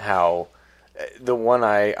how the one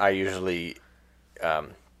I usually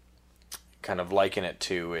kind of liken it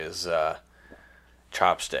to is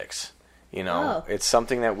chopsticks. You know, Oh. It's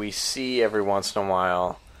something that we see every once in a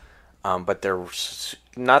while, but they're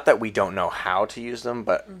not that we don't know how to use them,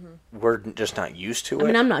 but we're just not used to it. I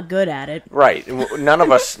mean, I'm not good at it. Right. None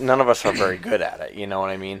of us are very good at it. You know what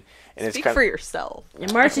I mean? And Speak it's for yourself.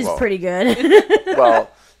 And Marcy's Well. pretty good. well,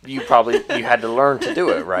 you had to learn to do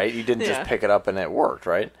it, right? You didn't Yeah. just pick it up and it worked,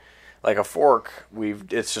 right? Like a fork,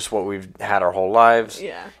 it's just what we've had our whole lives.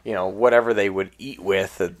 Yeah. You know, whatever they would eat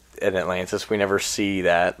with at Atlantis, we never see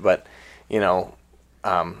that, but you know,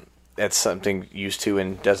 it's something used to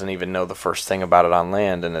and doesn't even know the first thing about it on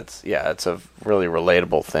land, and it's a really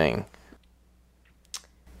relatable thing.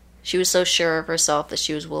 She was so sure of herself that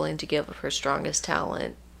she was willing to give up her strongest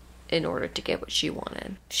talent in order to get what she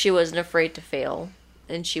wanted. She wasn't afraid to fail,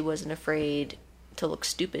 and she wasn't afraid to look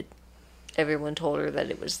stupid. Everyone told her that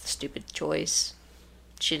it was the stupid choice.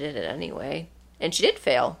 She did it anyway. And she did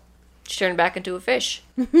fail. She turned back into a fish.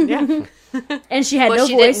 Yeah. And she had But no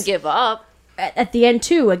she voice didn't give up. at the end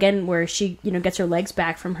too. Again, where she gets her legs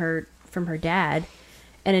back from her dad,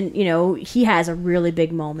 and then, he has a really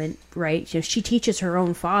big moment, right? She teaches her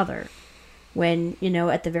own father when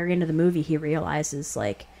at the very end of the movie he realizes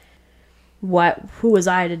like, who was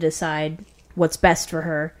I to decide what's best for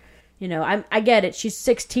her? I get it. She's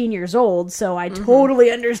 16 years old, so I totally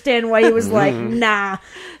understand why he was like, nah.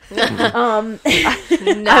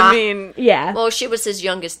 I mean, Yeah. Well, she was his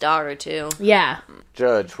youngest daughter, too. Yeah.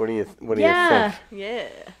 Judge, what do you think? Yeah. yeah.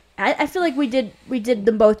 I feel like we did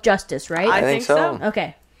them both justice, right? I think think so.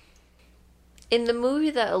 Okay. In the movie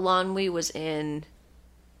that Elanwi was in,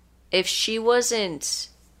 if she wasn't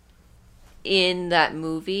in that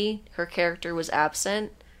movie, her character was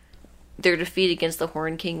absent, their defeat against the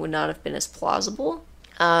Horn King would not have been as plausible.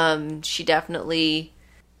 She definitely,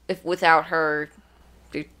 without her,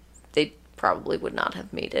 they probably would not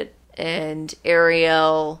have made it. And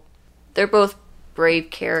Ariel, they're both brave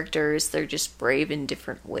characters. They're just brave in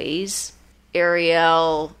different ways.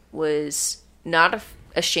 Ariel was not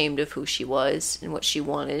ashamed of who she was and what she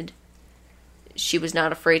wanted. She was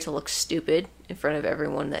not afraid to look stupid in front of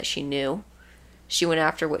everyone that she knew. She went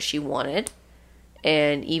after what she wanted.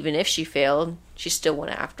 And even if she failed, she still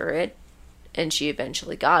went after it. And she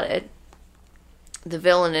eventually got it. The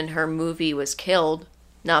villain in her movie was killed,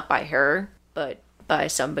 not by her, but by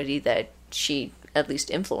somebody that she at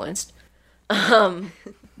least influenced.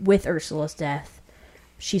 With Ursula's death,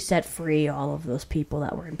 she set free all of those people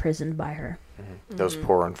that were imprisoned by her. Mm-hmm. Those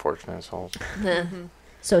poor unfortunate souls.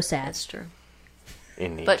 So sad. That's true.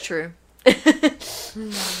 Indeed. But true.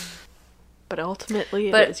 But ultimately,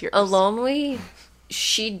 it But is yours. Alonely,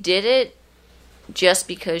 she did it just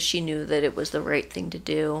because she knew that it was the right thing to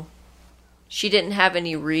do. She didn't have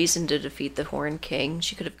any reason to defeat the Horn King.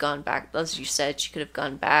 She could have gone back, as you said, she could have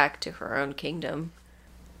gone back to her own kingdom.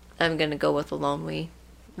 I'm gonna go with Alonwy.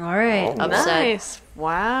 All right. Oh. Upset. Nice.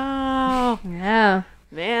 Wow. Yeah.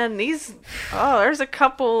 Man, there's a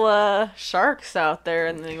couple sharks out there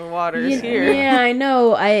in the waters here. Yeah, I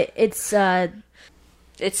know. It's sad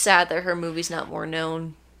that her movie's not more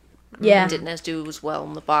known. yeah. It didn't as do as well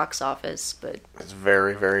in the box office, but It's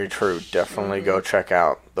very, very true. Definitely go check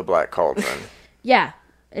out The Black Cauldron. Yeah,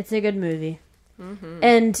 it's a good movie.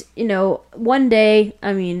 And one day,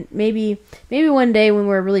 I mean, maybe one day when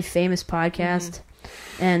we're a really famous podcast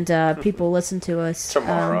and people listen to us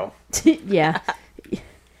Tomorrow. yeah,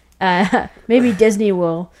 maybe Disney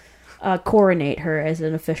will coronate her as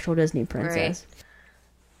an official Disney princess.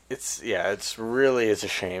 It's really is a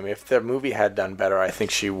shame. If the movie had done better, I think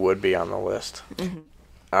she would be on the list.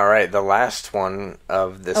 All right, the last one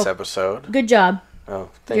of this episode. Good job. Oh,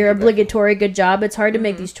 thank Your you, Becky. obligatory good job. It's hard to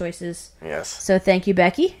make these choices. Yes. So thank you,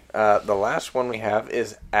 Becky. The last one we have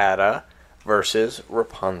is Ada versus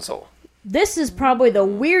Rapunzel. this is probably the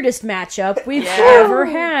weirdest matchup we've ever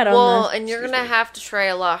had on Well, the... and you're going to have to try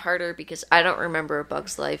a lot harder because I don't remember A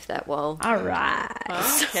Bug's Life that well. All right.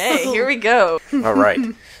 Okay, here we go. All right.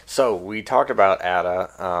 So we talked about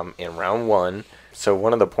Ada in round 1. So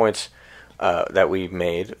one of the points that we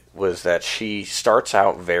made was that she starts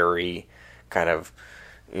out very kind of,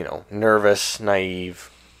 nervous,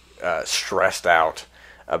 naive, stressed out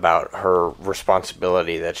about her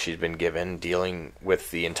responsibility that she's been given dealing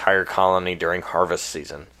with the entire colony during harvest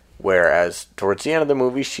season. Whereas towards the end of the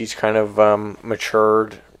movie, she's kind of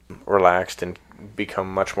matured, relaxed, and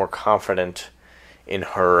become much more confident in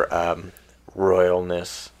her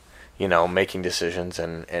royalness, making decisions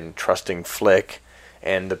and trusting Flick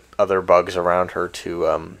and the other bugs around her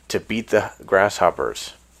to beat the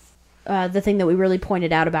grasshoppers. The thing that we really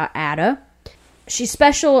pointed out about Ada, she's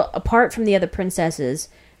special apart from the other princesses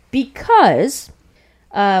because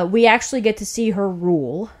we actually get to see her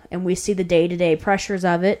rule, and we see the day-to-day pressures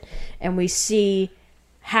of it, and we see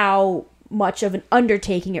how much of an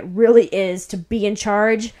undertaking it really is to be in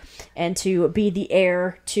charge and to be the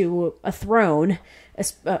heir to a throne,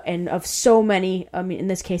 and of so many, in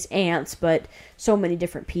this case ants, but so many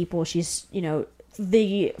different people. She's,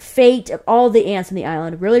 the fate of all the ants on the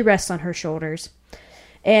island really rests on her shoulders.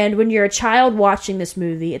 And when you're a child watching this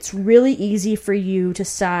movie, it's really easy for you to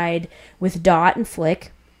side with Dot and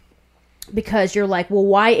Flick because you're like, well,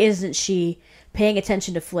 why isn't she paying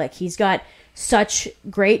attention to Flick? He's got such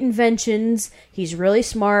great inventions. He's really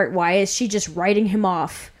smart. Why is she just writing him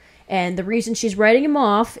off? And the reason she's writing him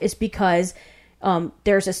off is because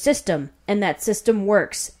there's a system, and that system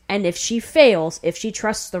works. And if she fails, if she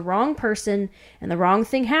trusts the wrong person and the wrong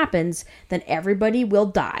thing happens, then everybody will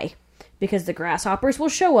die. Because the grasshoppers will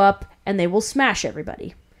show up and they will smash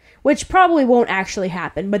everybody. Which probably won't actually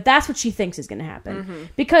happen, but that's what she thinks is going to happen. Mm-hmm.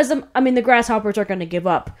 Because, the grasshoppers are going to give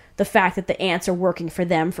up the fact that the ants are working for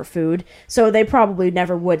them for food. So they probably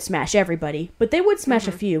never would smash everybody. But they would smash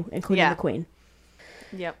a few, including the queen.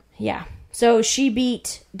 Yep. Yeah. So she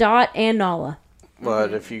beat Dot and Nala.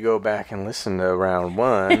 But if you go back and listen to round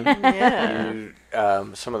 1,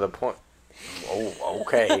 some of the point. Oh,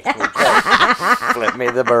 okay. Flip me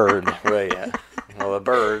the bird. Well, yeah. Well, the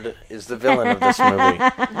bird is the villain of this movie.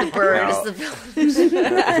 The bird is the villain.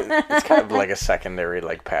 It's kind of like a secondary,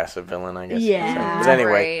 passive villain, I guess. Yeah. But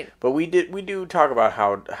anyway, right. but we do talk about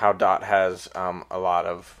how Dot has a lot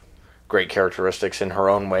of great characteristics in her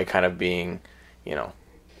own way, kind of being,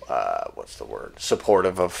 what's the word?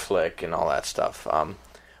 Supportive of Flick and all that stuff.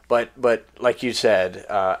 But like you said,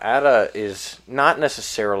 Ada is not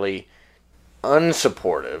necessarily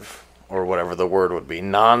unsupportive, or whatever the word would be,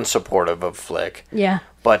 non-supportive of Flick. Yeah.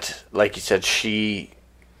 But like you said, she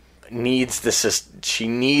needs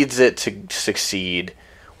it to succeed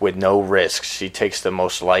with no risks. She takes the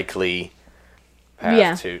most likely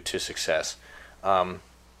path to success. And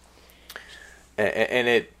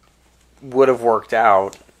it would have worked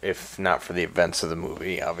out if not for the events of the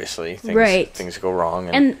movie, obviously. Things go wrong.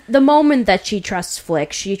 And the moment that she trusts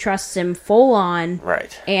Flick, she trusts him full on.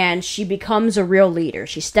 Right. And she becomes a real leader.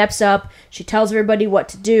 She steps up. She tells everybody what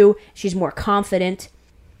to do. She's more confident.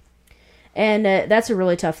 And that's a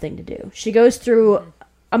really tough thing to do. She goes through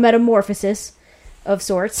a metamorphosis of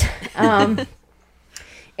sorts in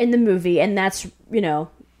the movie. And that's,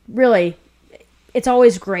 really... It's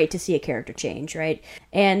always great to see a character change, right?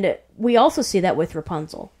 And we also see that with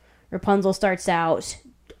Rapunzel. Rapunzel starts out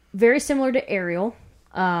very similar to Ariel,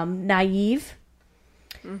 naive,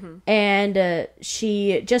 and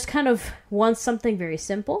she just kind of wants something very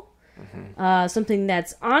simple, something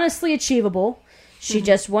that's honestly achievable. She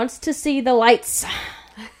just wants to see the lights.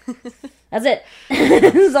 That's it.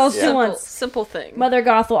 That's all she wants. Simple thing. Mother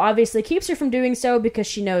Gothel obviously keeps her from doing so because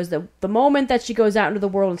she knows that the moment that she goes out into the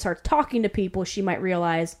world and starts talking to people, she might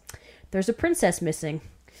realize there's a princess missing.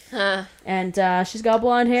 And she's got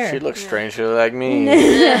blonde hair. She looks strangely like me.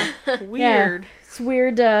 Weird. Yeah, it's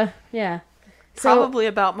weird, yeah. Probably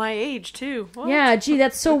about my age, too. What? Yeah, gee,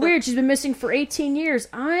 that's so weird. She's been missing for 18 years.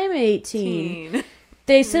 I'm 18.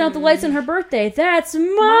 They sent out the lights on her birthday. That's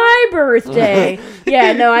my birthday.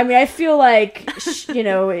 Yeah, no, I feel like,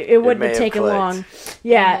 it wouldn't have taken long.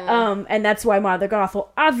 Yeah, and that's why Mother Gothel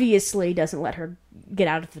obviously doesn't let her get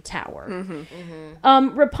out of the tower.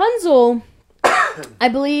 Rapunzel, I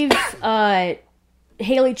believe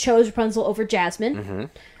Haley chose Rapunzel over Jasmine,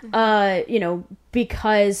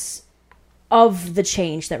 because of the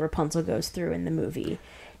change that Rapunzel goes through in the movie.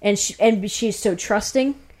 And she's so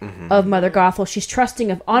trusting of Mother Gothel. She's trusting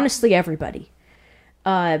of honestly everybody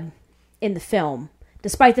in the film,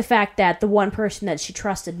 despite the fact that the one person that she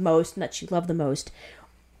trusted most and that she loved the most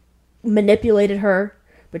manipulated her,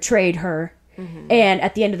 betrayed her. And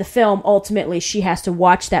at the end of the film, ultimately, she has to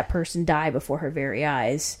watch that person die before her very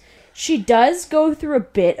eyes. She does go through a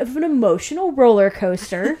bit of an emotional roller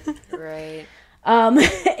coaster. Right.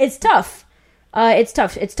 It's tough. It's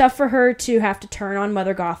tough. It's tough for her to have to turn on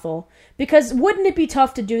Mother Gothel. Because wouldn't it be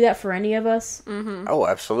tough to do that for any of us? Mm-hmm. Oh,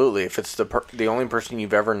 absolutely. If it's the only person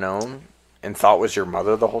you've ever known and thought was your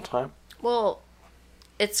mother the whole time. Well,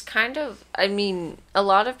 it's kind of, I mean, a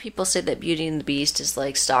lot of people say that Beauty and the Beast is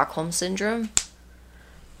like Stockholm Syndrome.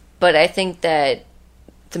 But I think that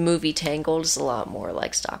the movie Tangled is a lot more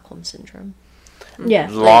like Stockholm Syndrome. Yeah.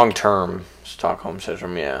 Long-term Stockholm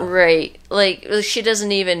Syndrome, yeah. Right. Like, she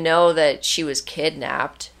doesn't even know that she was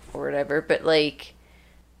kidnapped or whatever, but like,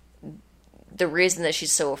 the reason that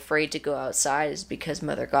she's so afraid to go outside is because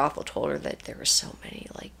Mother Gothel told her that there were so many,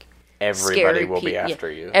 like, everybody will be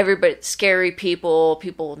after you. Everybody, scary people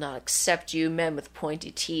will not accept you, men with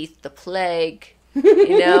pointy teeth, the plague,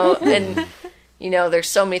 you know, and, you know, there's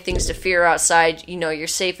so many things to fear outside, you know, you're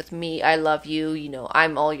safe with me, I love you, you know,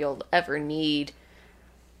 I'm all you'll ever need.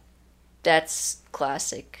 That's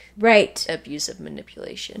classic. Right. Abusive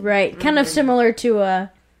manipulation. Right. Kind of similar to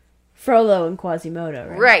Frollo and Quasimodo,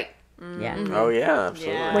 right? Right. Yeah. Oh, yeah,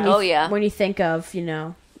 absolutely. Yeah. When you think of, you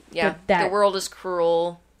know... Yeah, that... the world is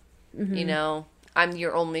cruel, you know, I'm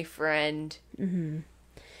your only friend.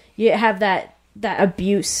 You have that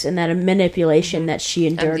abuse and that manipulation that she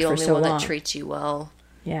endured for so long. I'm the only one that treats you well.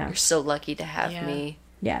 Yeah. You're so lucky to have me.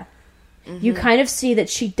 Yeah. You kind of see that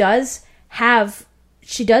she does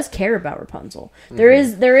care about Rapunzel. There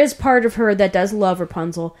is part of her that does love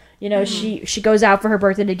Rapunzel. You know, she goes out for her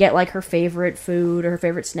birthday to get like her favorite food or her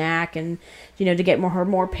favorite snack, and you know, to get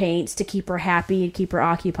more paints to keep her happy and keep her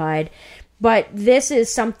occupied. But this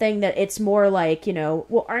is something that it's more like, you know,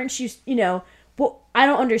 well, aren't you, you know, well, I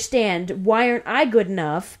don't understand, why aren't I good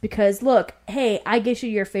enough? Because look, hey, I get you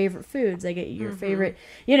your favorite foods, I get you your favorite,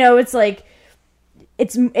 you know, it's like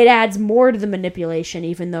it adds more to the manipulation,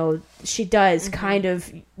 even though she does kind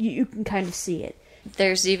of, you can kind of see it.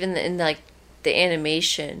 There's even in like the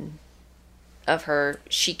animation of her,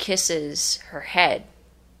 she kisses her head,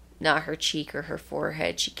 not her cheek or her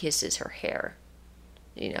forehead. She kisses her hair.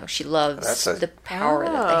 You know, she loves the power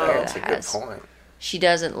that the hair That's a has. good point. She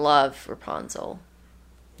doesn't love Rapunzel.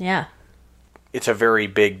 Yeah. It's a very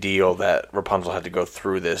big deal that Rapunzel had to go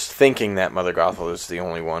through this, thinking that Mother Gothel is the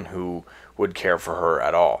only one who would care for her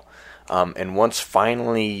at all. And once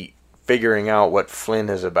finally figuring out what Flynn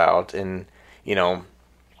is about and, you know,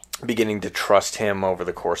 beginning to trust him over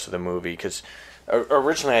the course of the movie, because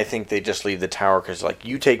originally I think they just leave the tower because, like,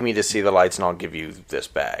 you take me to see the lights and I'll give you this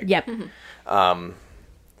bag. Yep.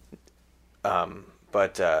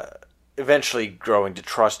 But eventually growing to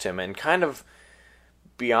trust him, and kind of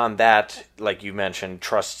beyond that, like you mentioned,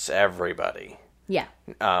 trusts everybody. Yeah.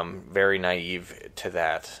 Very naive to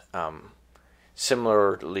that.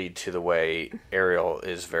 Similarly to the way Ariel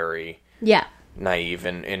is very naive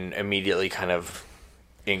and immediately kind of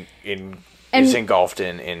is engulfed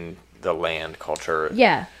in the land culture.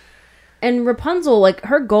 Yeah. And Rapunzel, like,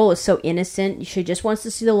 her goal is so innocent. She just wants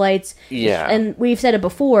to see the lights. Yeah. And we've said it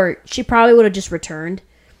before, she probably would have just returned.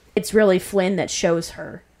 It's really Flynn that shows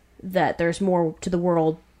her that there's more to the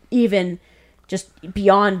world, even just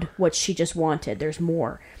beyond what she just wanted. There's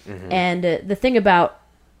more. And the thing about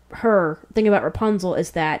Rapunzel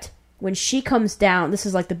is that when she comes down, this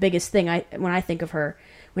is like the biggest thing when I think of her,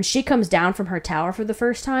 when she comes down from her tower for the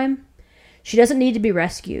first time, she doesn't need to be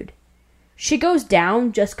rescued. She goes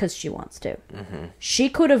down just because she wants to. She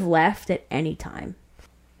could have left at any time.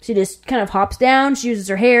 She just kind of hops down. She uses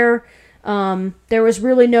her hair. There was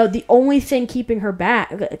really the only thing keeping her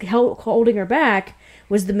back, holding her back,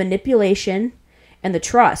 was the manipulation and the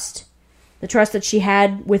trust. The trust that she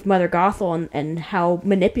had with Mother Gothel and how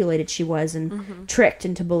manipulated she was and tricked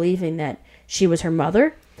into believing that she was her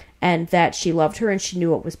mother and that she loved her and she knew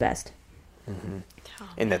what was best.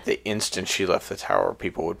 And that the instant she left the tower,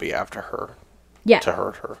 people would be after her to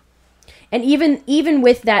hurt her. And even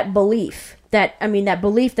with that belief, that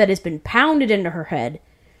belief that has been pounded into her head,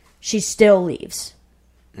 she still leaves.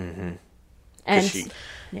 And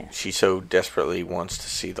she so desperately wants to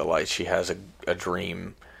see the light. She has a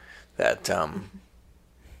dream that,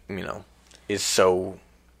 is so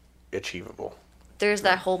achievable. There's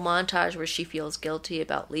that whole montage where she feels guilty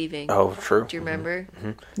about leaving. Oh, true. Do you remember?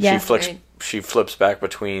 Yeah. She flips back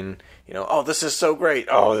between, oh, this is so great.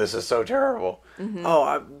 Oh, this is so terrible.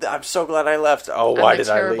 Oh, I'm so glad I left. Oh, why did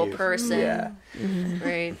I leave? I'm a terrible person. Yeah.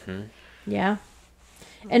 Right. Yeah.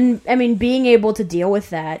 And, being able to deal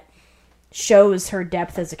with that shows her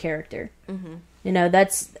depth as a character.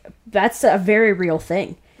 That's a very real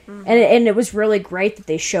thing. And it was really great that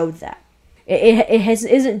they showed that.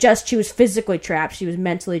 Isn't just she was physically trapped, she was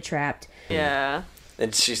mentally trapped. Yeah.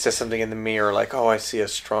 And she says something in the mirror like, "Oh, I see a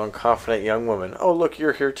strong, confident young woman. Oh, look,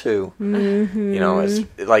 you're here too." Mm-hmm. You know, it's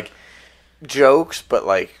like jokes, but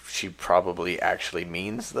like she probably actually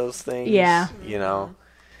means those things. Yeah. You know,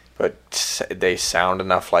 but they sound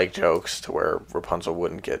enough like jokes to where Rapunzel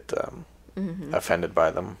wouldn't get offended by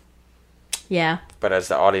them. Yeah. But as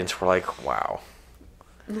the audience, we're like, "Wow,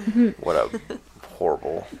 what a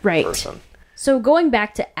horrible person." So going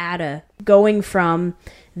back to Ada, going from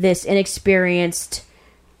this inexperienced,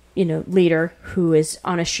 leader who is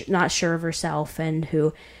not sure of herself, and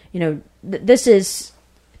who, this is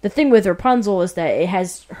the thing with Rapunzel, is that it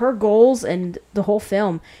has her goals, and the whole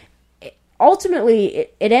film, ultimately,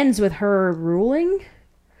 it ends with her ruling,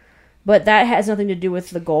 but that has nothing to do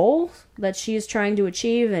with the goal that she is trying to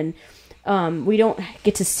achieve, and we don't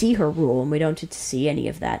get to see her rule, and we don't get to see any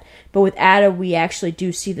of that. But with Ada, we actually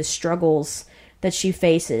do see the struggles that she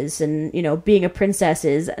faces, and being a princess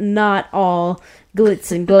is not all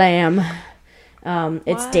glitz and glam.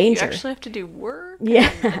 It's danger. You actually have to do work.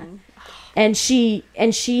 Yeah, and she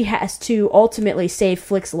has to ultimately save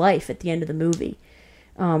Flick's life at the end of the movie,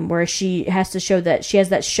 where she has to show that she has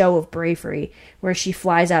that show of bravery, where she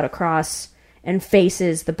flies out across and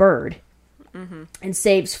faces the bird, and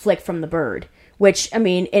saves Flick from the bird. Which, I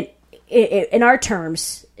mean, in our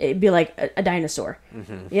terms, it'd be like a dinosaur,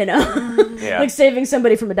 Yeah. like saving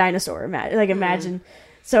somebody from a dinosaur. Imagine.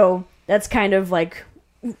 So that's kind of like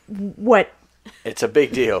what. It's a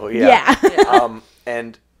big deal. Yeah. Yeah.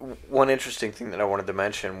 And one interesting thing that I wanted to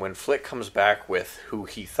mention, when Flick comes back with who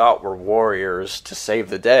he thought were warriors to save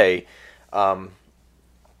the day,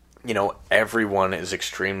 everyone is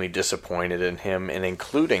extremely disappointed in him, and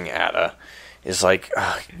including Ada, is like,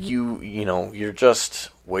 you're just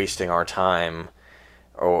wasting our time,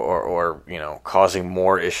 or causing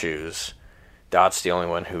more issues. Dot's the only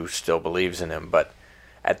one who still believes in him, but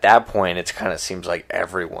at that point, it kind of seems like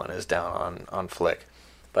everyone is down on Flick.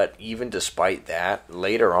 But even despite that,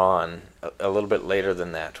 later on, a little bit later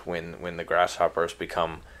than that, when the grasshoppers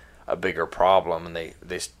become a bigger problem, and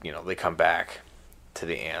they come back to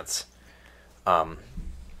the ants,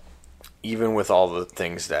 even with all the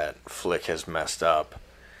things that Flick has messed up,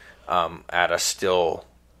 Ada still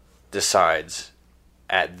decides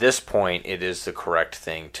at this point it is the correct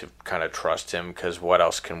thing to kind of trust him, because what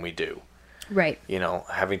else can we do? Right.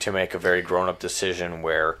 Having to make a very grown-up decision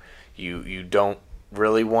where you don't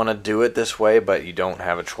really want to do it this way, but you don't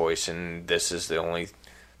have a choice, and this is the only...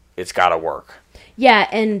 It's got to work. Yeah,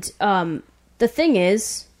 and the thing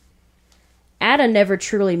is, Ada never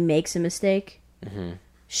truly makes a mistake. Mm-hmm.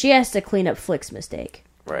 She has to clean up Flick's mistake.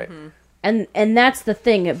 Right. Mm-hmm. And that's the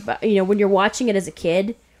thing about, when you're watching it as a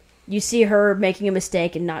kid, you see her making a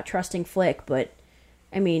mistake and not trusting Flick, but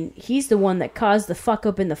I mean, he's the one that caused the fuck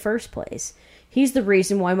up in the first place. He's the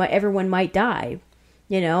reason why everyone might die,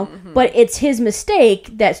 Mm-hmm. But it's his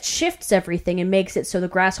mistake that shifts everything and makes it so the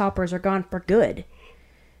grasshoppers are gone for good.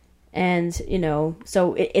 And,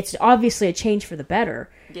 so it's obviously a change for the better.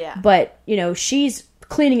 Yeah. But, she's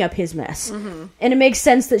cleaning up his mess. Mm-hmm. And it makes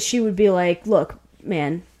sense that she would be like, look,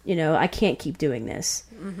 man, I can't keep doing this.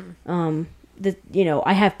 Mm-hmm.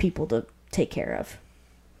 I have people to take care of.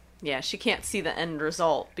 Yeah, she can't see the end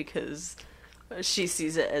result because she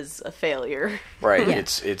sees it as a failure. Right. Yeah.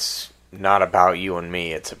 It's not about you and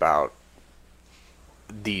me. It's about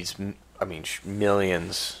these,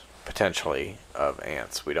 millions, potentially, of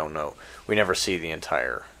ants. We don't know. We never see the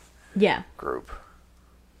entire group.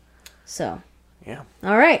 So. Yeah.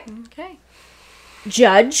 All right. Okay.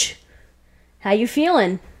 Judge, how you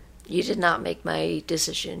feeling? You did not make my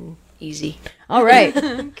decision easy. All right.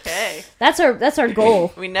 Okay. That's our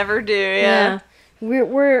goal. We never do, yeah.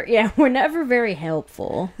 We're never very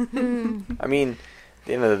helpful. At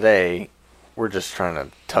the end of the day, we're just trying to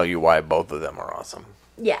tell you why both of them are awesome.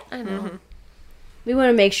 Yeah. I know. Mm-hmm. We want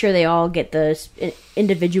to make sure they all get the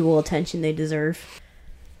individual attention they deserve.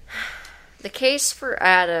 The case for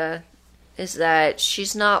Ada is that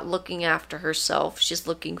she's not looking after herself. She's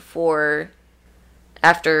looking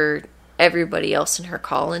after everybody else in her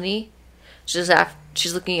colony.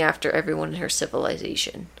 She's looking after everyone in her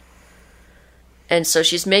civilization. And so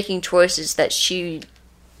she's making choices that she,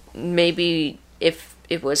 maybe if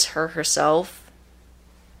it was her herself,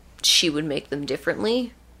 she would make them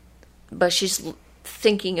differently. But she's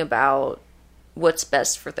thinking about what's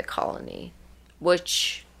best for the colony,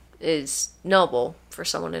 which is noble for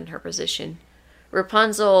someone in her position.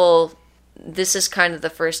 Rapunzel, this is kind of the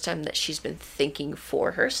first time that she's been thinking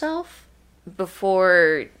for herself.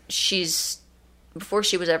 Before, she's before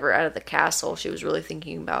she was ever out of the castle, she was really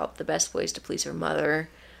thinking about the best ways to please her mother,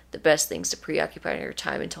 the best things to preoccupy her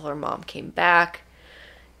time until her mom came back.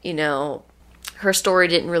 You know, her story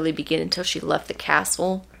didn't really begin until she left the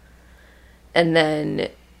castle. And then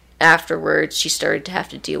afterwards, she started to have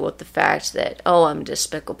to deal with the fact that, oh, I'm a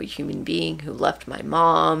despicable human being who left my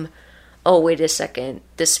mom. Oh, wait a second,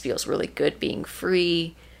 this feels really good being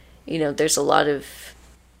free. You know, there's a lot of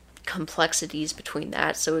complexities between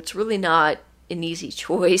that, so it's really not an easy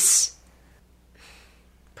choice.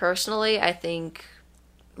 Personally, I think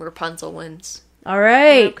Rapunzel wins. All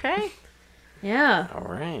right. Okay. Yeah. All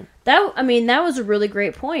right. That was a really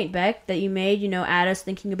great point, Beck, that you made. You know, Ada's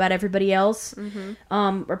thinking about everybody else.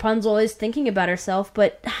 Mm-hmm. Rapunzel is thinking about herself,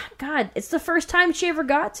 but God, it's the first time she ever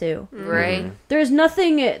got to. Right. Mm-hmm. There's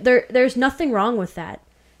nothing wrong with that.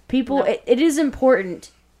 People, No. it is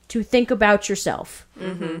important to think about yourself.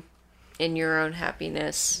 Mm-hmm. In your own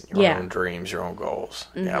happiness. Your own dreams, your own goals.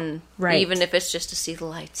 Yep. Right. Even if it's just to see the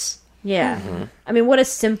lights. Yeah. I mean, what a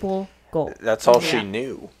simple goal. That's all Yeah. she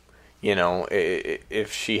knew. You know,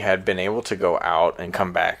 if she had been able to go out and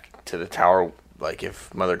come back to the tower, like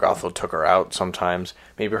if Mother Gothel took her out sometimes,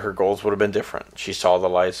 maybe her goals would have been different. She saw the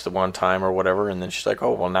lights the one time or whatever, and then she's like,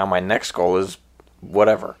 oh, well, now my next goal is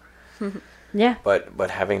whatever. Yeah. But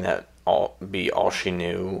having that be all she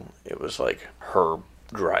knew, it was like her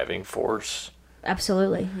driving force.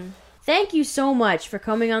 Absolutely. Thank you so much for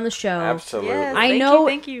coming on the show. Absolutely. Yes.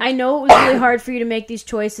 Thank you. I know it was really hard for you to make these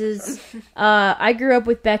choices. I grew up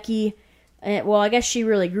with Becky. Well, I guess she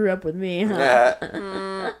really grew up with me.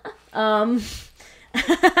 Huh? I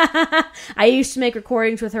used to make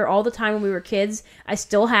recordings with her all the time when we were kids. I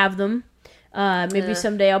still have them. Maybe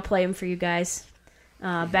someday I'll play them for you guys.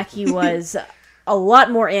 Becky was a lot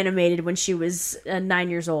more animated when she was 9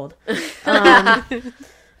 years old.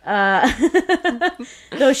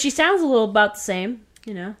 Though she sounds a little about the same,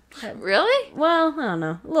 you know. Really? Well, I don't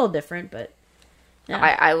know. A little different, but...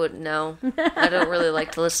 Yeah. I wouldn't know. I don't really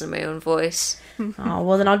like to listen to my own voice. Oh,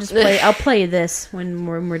 well then I'll play this when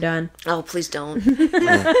we're done. Oh, please don't.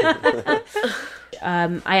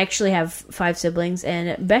 I actually have 5 siblings,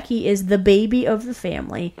 and Becky is the baby of the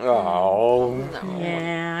family. Oh.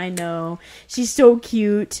 Yeah, I know. She's so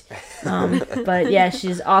cute. But yeah,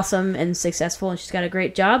 she's awesome and successful, and she's got a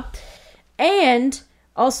great job. And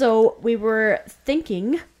also, we were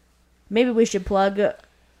thinking maybe we should plug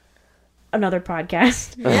another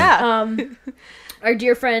podcast. Yeah. Our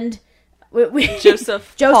dear friend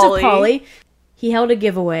Joseph Pauly, he held a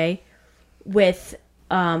giveaway with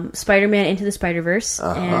Spider-Man Into the Spider-Verse,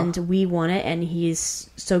 and we won it, and he's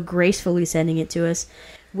so gracefully sending it to us,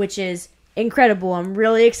 which is incredible. I'm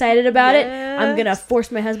really excited about it. I'm gonna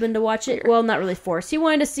force my husband to watch it. Well, not really force. He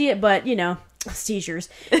wanted to see it, but, you know, seizures.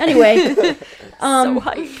 Anyway. So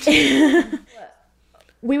hyped.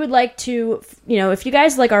 We would like to, you know, if you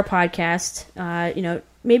guys like our podcast, you know,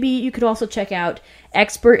 maybe you could also check out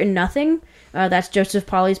Expert in Nothing. That's Joseph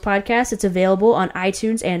Pauly's podcast. It's available on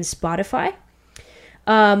iTunes and Spotify.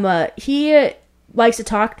 He likes to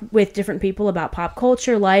talk with different people about pop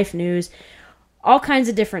culture, life, news, all kinds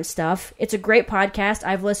of different stuff. It's a great podcast.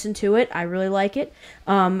 I've listened to it. I really like it.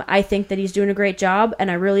 I think that he's doing a great job,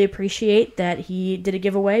 and I really appreciate that he did a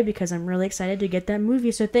giveaway because I'm really excited to get that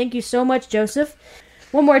movie. So thank you so much, Joseph.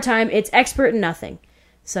 One more time, it's Expert in Nothing.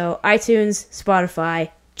 So iTunes, Spotify,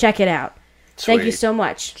 check it out. Thank you Sweet. so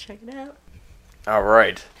much. Check it out. All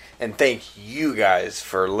right. And thank you guys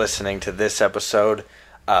for listening to this episode.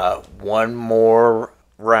 One more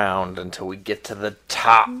round until we get to the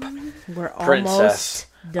top We're princess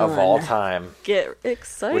almost done. of all time. Get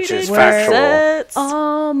excited. Which is factual. Sets.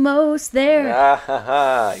 Almost there.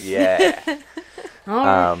 Yeah. All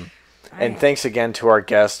right. And thanks again to our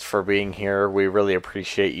guest for being here. We really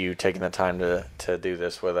appreciate you taking the time to do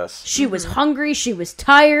this with us. She was hungry. She was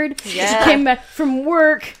tired. Yeah. She came back from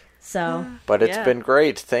work. So, But it's Yeah. been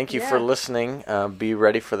great. Thank you for Yeah. listening. Be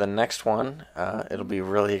ready for the next one. It'll be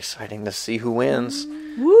really exciting to see who wins.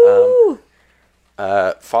 woo!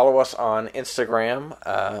 Follow us on Instagram,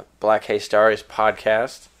 Black Case Diaries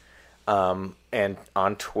Podcast, and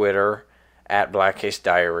on Twitter at Black Case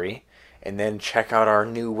Diary. And then check out our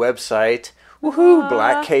new website, woohoo,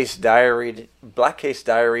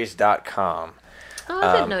 blackcasediaries.com. Oh,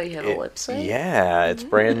 I didn't know you have a website. Yeah, it's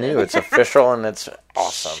brand new. It's official and it's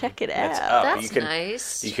awesome. Check it It's out. up. That's You can,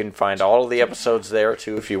 nice. You can find all of the episodes there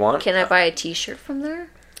too if you want. Can I buy a T-shirt from there?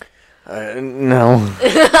 No.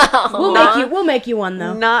 We'll make you one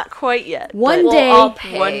though. Not quite yet. One but day. I'll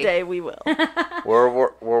pay. One day we will.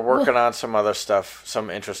 We're working on some other stuff,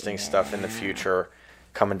 some interesting stuff in the future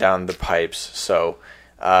coming down the pipes. So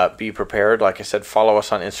be prepared. Like I said, follow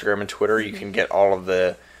us on Instagram and Twitter. You can get all of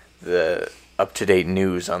the up-to-date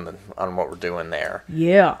news on what we're doing there.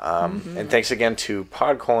 Yeah. And thanks again to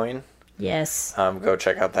Podcoin. Yes. Go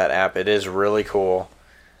check out that app. It is really cool.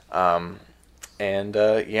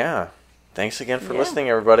 Thanks again for listening,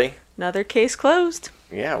 everybody. Another case closed.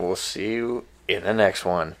 Yeah, we'll see you in the next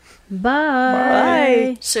one.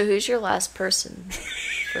 Bye. So who's your last person?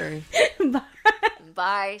 Bye.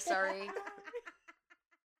 Bye. Sorry.